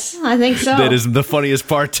 Yes, I think so. That is the funniest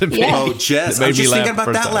part to me. Yeah. Oh, Jess, That I made was me just laugh thinking about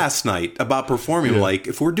the first that time. last night, about performing. Yeah. Like,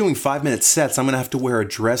 if we're doing 5-minute sets, I'm going to have to wear a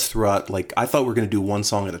dress throughout. Like, I thought we were going to do one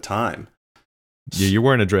song at a time. Yeah, you're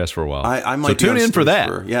wearing a dress for a while. I might so be tune on in for stage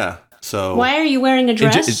that. yeah. So, Why are you wearing a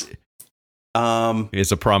dress?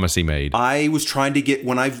 It's a promise he made. I was trying to get,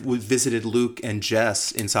 when I visited Luke and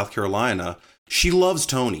Jess in South Carolina, she loves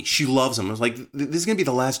Tony. She loves him. I was like, this is going to be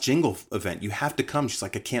the last Jingle event. You have to come. She's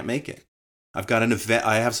like, I can't make it. I've got an event.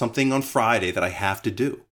 I have something on Friday that I have to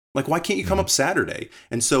do. Like, why can't you come up Saturday?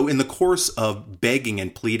 And so in the course of begging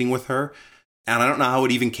and pleading with her, and I don't know how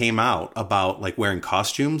it even came out about like wearing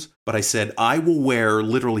costumes, but I said, I will wear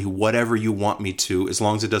literally whatever you want me to, as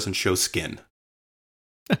long as it doesn't show skin.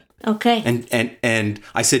 Okay. And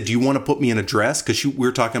I said, do you want to put me in a dress? Because we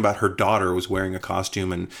were talking about her daughter was wearing a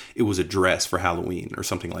costume and it was a dress for Halloween or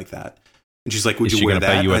something like that. And she's like, would Is you she wear gonna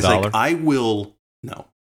pay that? you And $1? I was like, I will. No.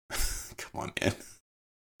 Come on, man.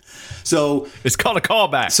 So It's called a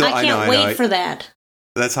callback. So I can't wait for that.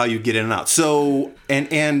 that's how you get in and out. So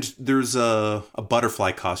and there's a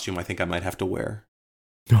butterfly costume I think I might have to wear.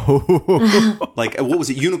 Like, what was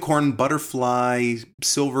it? Unicorn butterfly,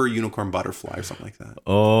 silver unicorn butterfly or something like that.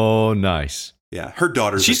 Oh, nice. Yeah, her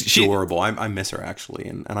daughter's She- adorable. I miss her actually,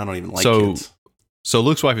 and I don't even like So- kids. So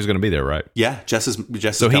Luke's wife is going to be there, right? Yeah, Jess is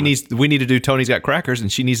So coming. we need to do Tony's Got Crackers,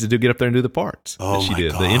 and she needs to get up there and do the parts. Oh, that she my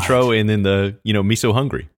did God. the intro, and then the Me So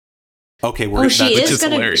Hungry. Okay, Oh, she that's is just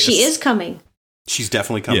gonna. hilarious. She is coming. she's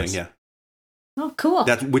definitely coming. Yes. Yeah, Oh, cool.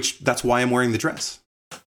 that's why I'm wearing the dress.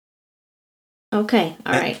 Okay.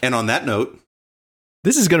 All right. And on that note,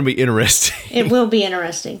 This is going to be interesting. It will be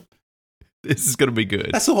interesting. This is going to be good.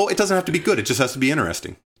 that's the whole. It doesn't have to be good. It just has to be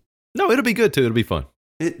interesting. No, it'll be good too. It'll be fun.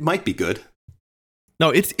 It might be good. No,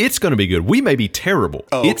 it's going to be good. We may be terrible.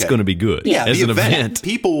 Oh, It's okay. going to be good. Yeah, as the an event,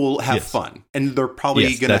 people will have Yes. fun, and they're probably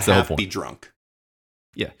Yes, going to that's the whole have to point. be drunk.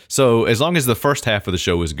 Yeah. So as long as the first half of the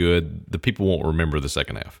show is good, the people won't remember the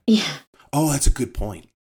second half. Yeah. Oh, that's a good point.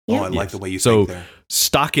 Yeah. Oh, I like Yes. the way you So think there.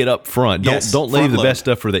 stock it up front. Yes, Don't leave front the load. best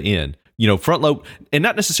stuff for the end. Front load, and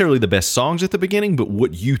not necessarily the best songs at the beginning, but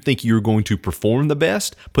what you think you're going to perform the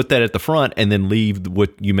best. Put that at the front, and then leave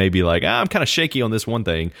what you may be like. I'm kind of shaky on this one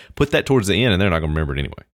thing. Put that towards the end, and they're not going to remember it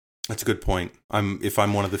anyway. That's a good point. If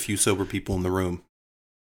I'm one of the few sober people in the room.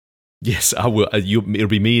 Yes, I will. It'll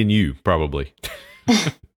be me and you probably.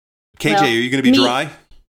 KJ, Well, are you going to be me- dry?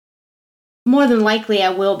 More than likely, I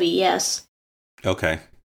will be. Yes. Okay.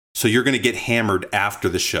 So you're going to get hammered after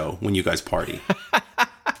the show when you guys party.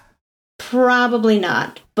 Probably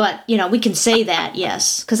not. But we can say that.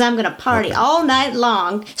 Yes, because I'm gonna party all night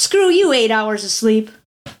long. Screw you. 8 hours of sleep.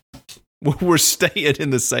 We're staying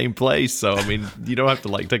in the same place, so I mean, you don't have to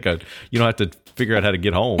you don't have to figure out how to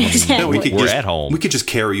get home. I mean, Exactly. we're at home. We could just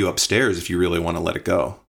carry you upstairs if you really want to let it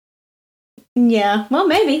go. Yeah. Well,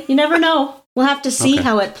 maybe. You never know. We'll have to see Okay.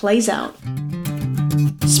 how it plays out.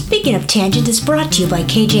 Speaking of Tangent is brought to you by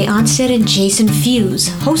KJ Onstead and Jason Fuse,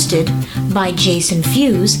 hosted by Jason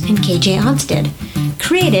Fuse and KJ Onstead,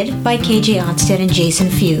 created by KJ Onstead and Jason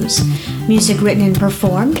Fuse, music written and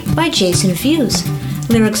performed by Jason Fuse,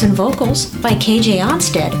 lyrics and vocals by KJ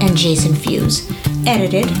Onstead and Jason Fuse,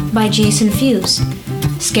 edited by Jason Fuse.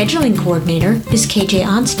 Scheduling coordinator is KJ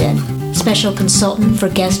Onstead. Special consultant for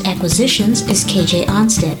guest acquisitions is KJ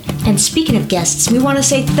Onstead. And speaking of guests, we want to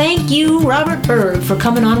say thank you, Robert Berg, for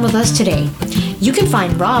coming on with us today. You can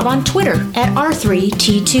find Rob on Twitter at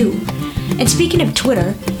R3T2. And speaking of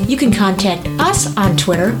Twitter, you can contact us on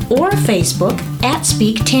Twitter or Facebook at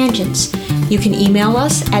Speak Tangents. You can email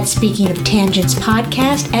us at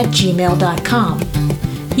speakingoftangentspodcast@gmail.com.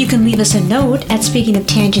 You can leave us a note at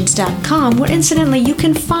speakingoftangents.com, where incidentally you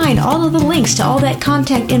can find all of the links to all that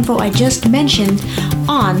contact info I just mentioned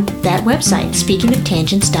on that website,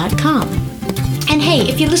 speakingoftangents.com. And hey,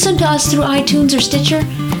 if you listen to us through iTunes or Stitcher,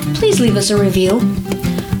 please leave us a review.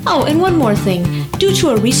 Oh, and one more thing. Due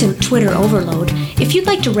to a recent Twitter overload, if you'd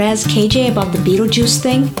like to razz KJ about the Beetlejuice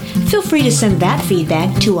thing, feel free to send that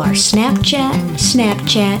feedback to our Snapchat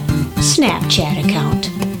account.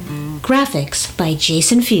 Graphics by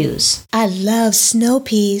Jason Fuse. I love snow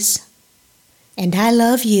peas. And I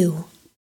love you.